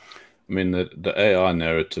 I mean, the AI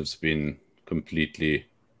narrative's been completely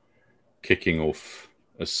kicking off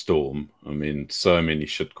a storm. I mean, so many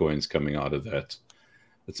shitcoins coming out of that.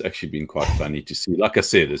 It's actually been quite funny to see. Like I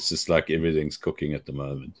said, it's just like everything's cooking at the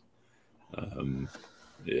moment.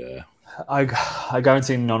 Yeah. I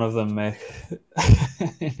guarantee none of them make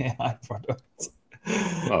an AI product.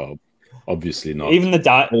 Oh, obviously not. Even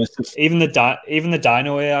the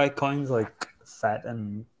Dino AI coins like Fett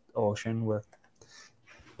and Ocean were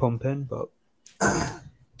pumping, but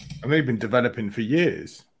and they've been developing for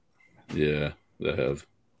years. Yeah, they have.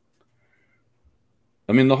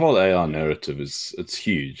 I mean, the whole AI narrative it's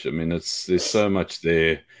huge. I mean, there's so much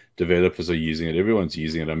there. Developers are using it. Everyone's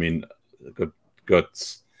using it. I mean,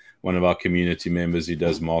 got one of our community members who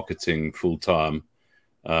does marketing full time,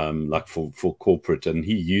 like for corporate, and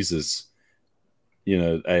he uses,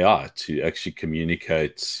 AI to actually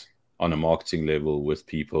communicate on a marketing level with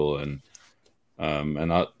people, and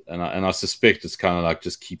I suspect it's kind of like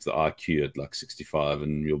just keep the IQ at like 65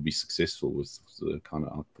 and you'll be successful with the kind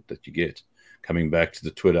of output that you get. Coming back to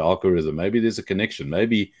the Twitter algorithm, maybe there's a connection.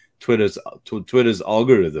 Maybe Twitter's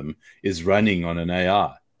algorithm is running on an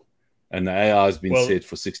AI, and the AI has been set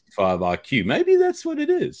for 65 IQ. Maybe that's what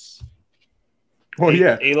it is. Well,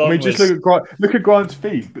 yeah. I mean, just look at Grant's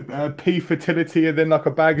feed. P fertility and then like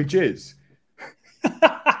a bag of jizz.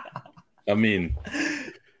 I mean,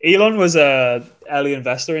 Elon was a early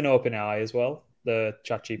investor in OpenAI as well, the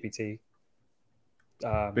ChatGPT.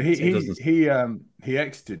 But he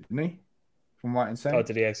exited, didn't he? From right and saying. Oh,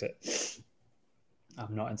 did he exit?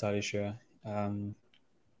 I'm not entirely sure.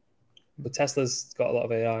 But Tesla's got a lot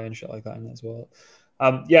of AI and shit like that in it as well.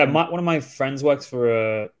 Yeah, one of my friends works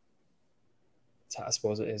for I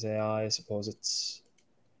suppose it is AI. I suppose it's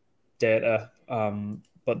data.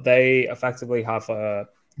 But they effectively have a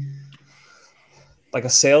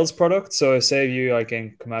sales product. So say you like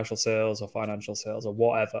in commercial sales or financial sales or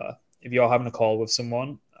whatever, if you're having a call with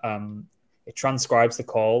someone, it transcribes the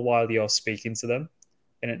call while you're speaking to them,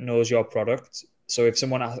 and it knows your product. So if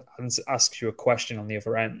someone asks you a question on the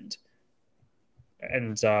other end,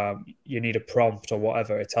 and you need a prompt or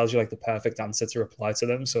whatever, it tells you like the perfect answer to reply to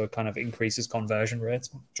them. So it kind of increases conversion rates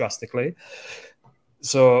drastically.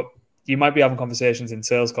 So you might be having conversations in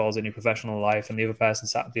sales calls in your professional life, and the other person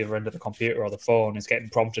sat at the other end of the computer or the phone is getting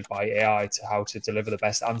prompted by AI to how to deliver the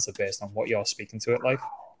best answer based on what you're speaking to it like.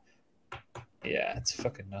 Yeah, it's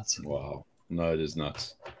fucking nuts. Wow. No, it is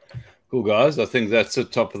nuts. Cool, guys. I think that's the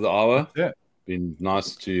top of the hour. Yeah. Been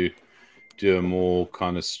nice to do a more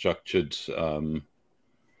kind of structured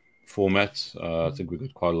format. I think we've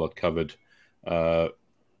got quite a lot covered.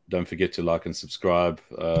 Don't forget to like and subscribe.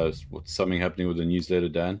 What's something happening with the newsletter,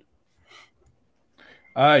 Dan?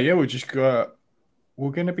 Yeah,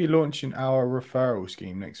 we're going to be launching our referral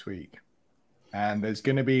scheme next week. And there's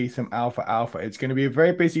going to be some alpha. It's going to be a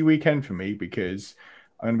very busy weekend for me because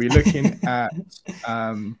I'm going to be looking at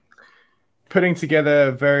putting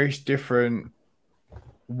together various different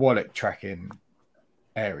wallet tracking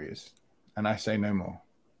areas. And I say no more.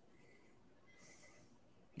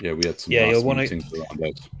 Yeah, we had some nice meetings around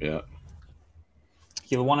that. Yeah.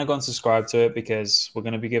 You'll want to go and subscribe to it because we're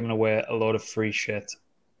going to be giving away a load of free shit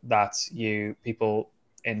that people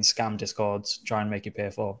in scam discords try and make you pay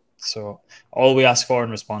for. So all we ask for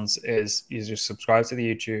in response is you just subscribe to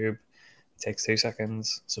the YouTube. It takes 2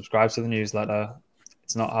 seconds. Subscribe to the newsletter.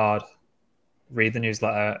 It's not hard. Read the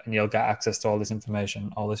newsletter and you'll get access to all this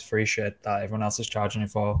information, all this free shit that everyone else is charging you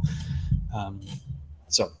for.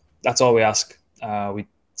 So that's all we ask. It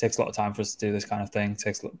takes a lot of time for us to do this kind of thing.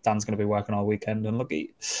 Dan's going to be working all weekend and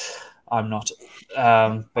lucky I'm not.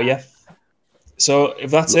 But yeah. So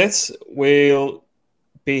if that's it, we'll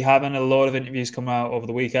be having a load of interviews come out over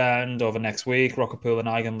the weekend, over next week. Rocketpool and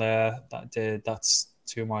Eigenlayer. That's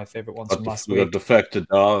two of my favorite ones from last week. We've got Defected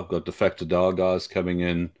DAO guys coming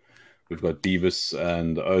in. We've got Beavis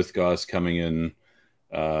and the Oath guys coming in.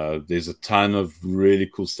 There's a ton of really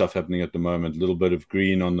cool stuff happening at the moment. A little bit of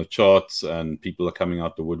green on the charts, and people are coming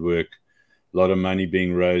out the woodwork. A lot of money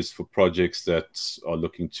being raised for projects that are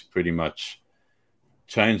looking to pretty much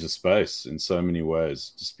change the space in so many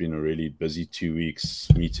ways. Just been a really busy 2 weeks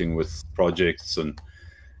meeting with projects and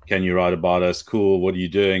can you write about us? Cool. What are you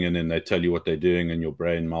doing? And then they tell you what they're doing and your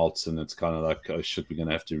brain melts and it's kind of like, oh shit, we're going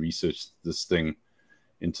to have to research this thing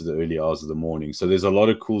into the early hours of the morning. So there's a lot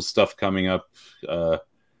of cool stuff coming up.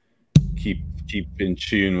 Keep in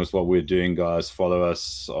tune with what we're doing, guys. Follow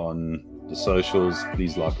us on the socials.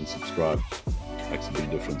 Please like and subscribe. Makes a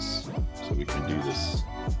big difference so we can do this.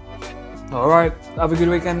 All right. Have a good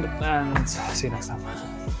weekend and see you next time.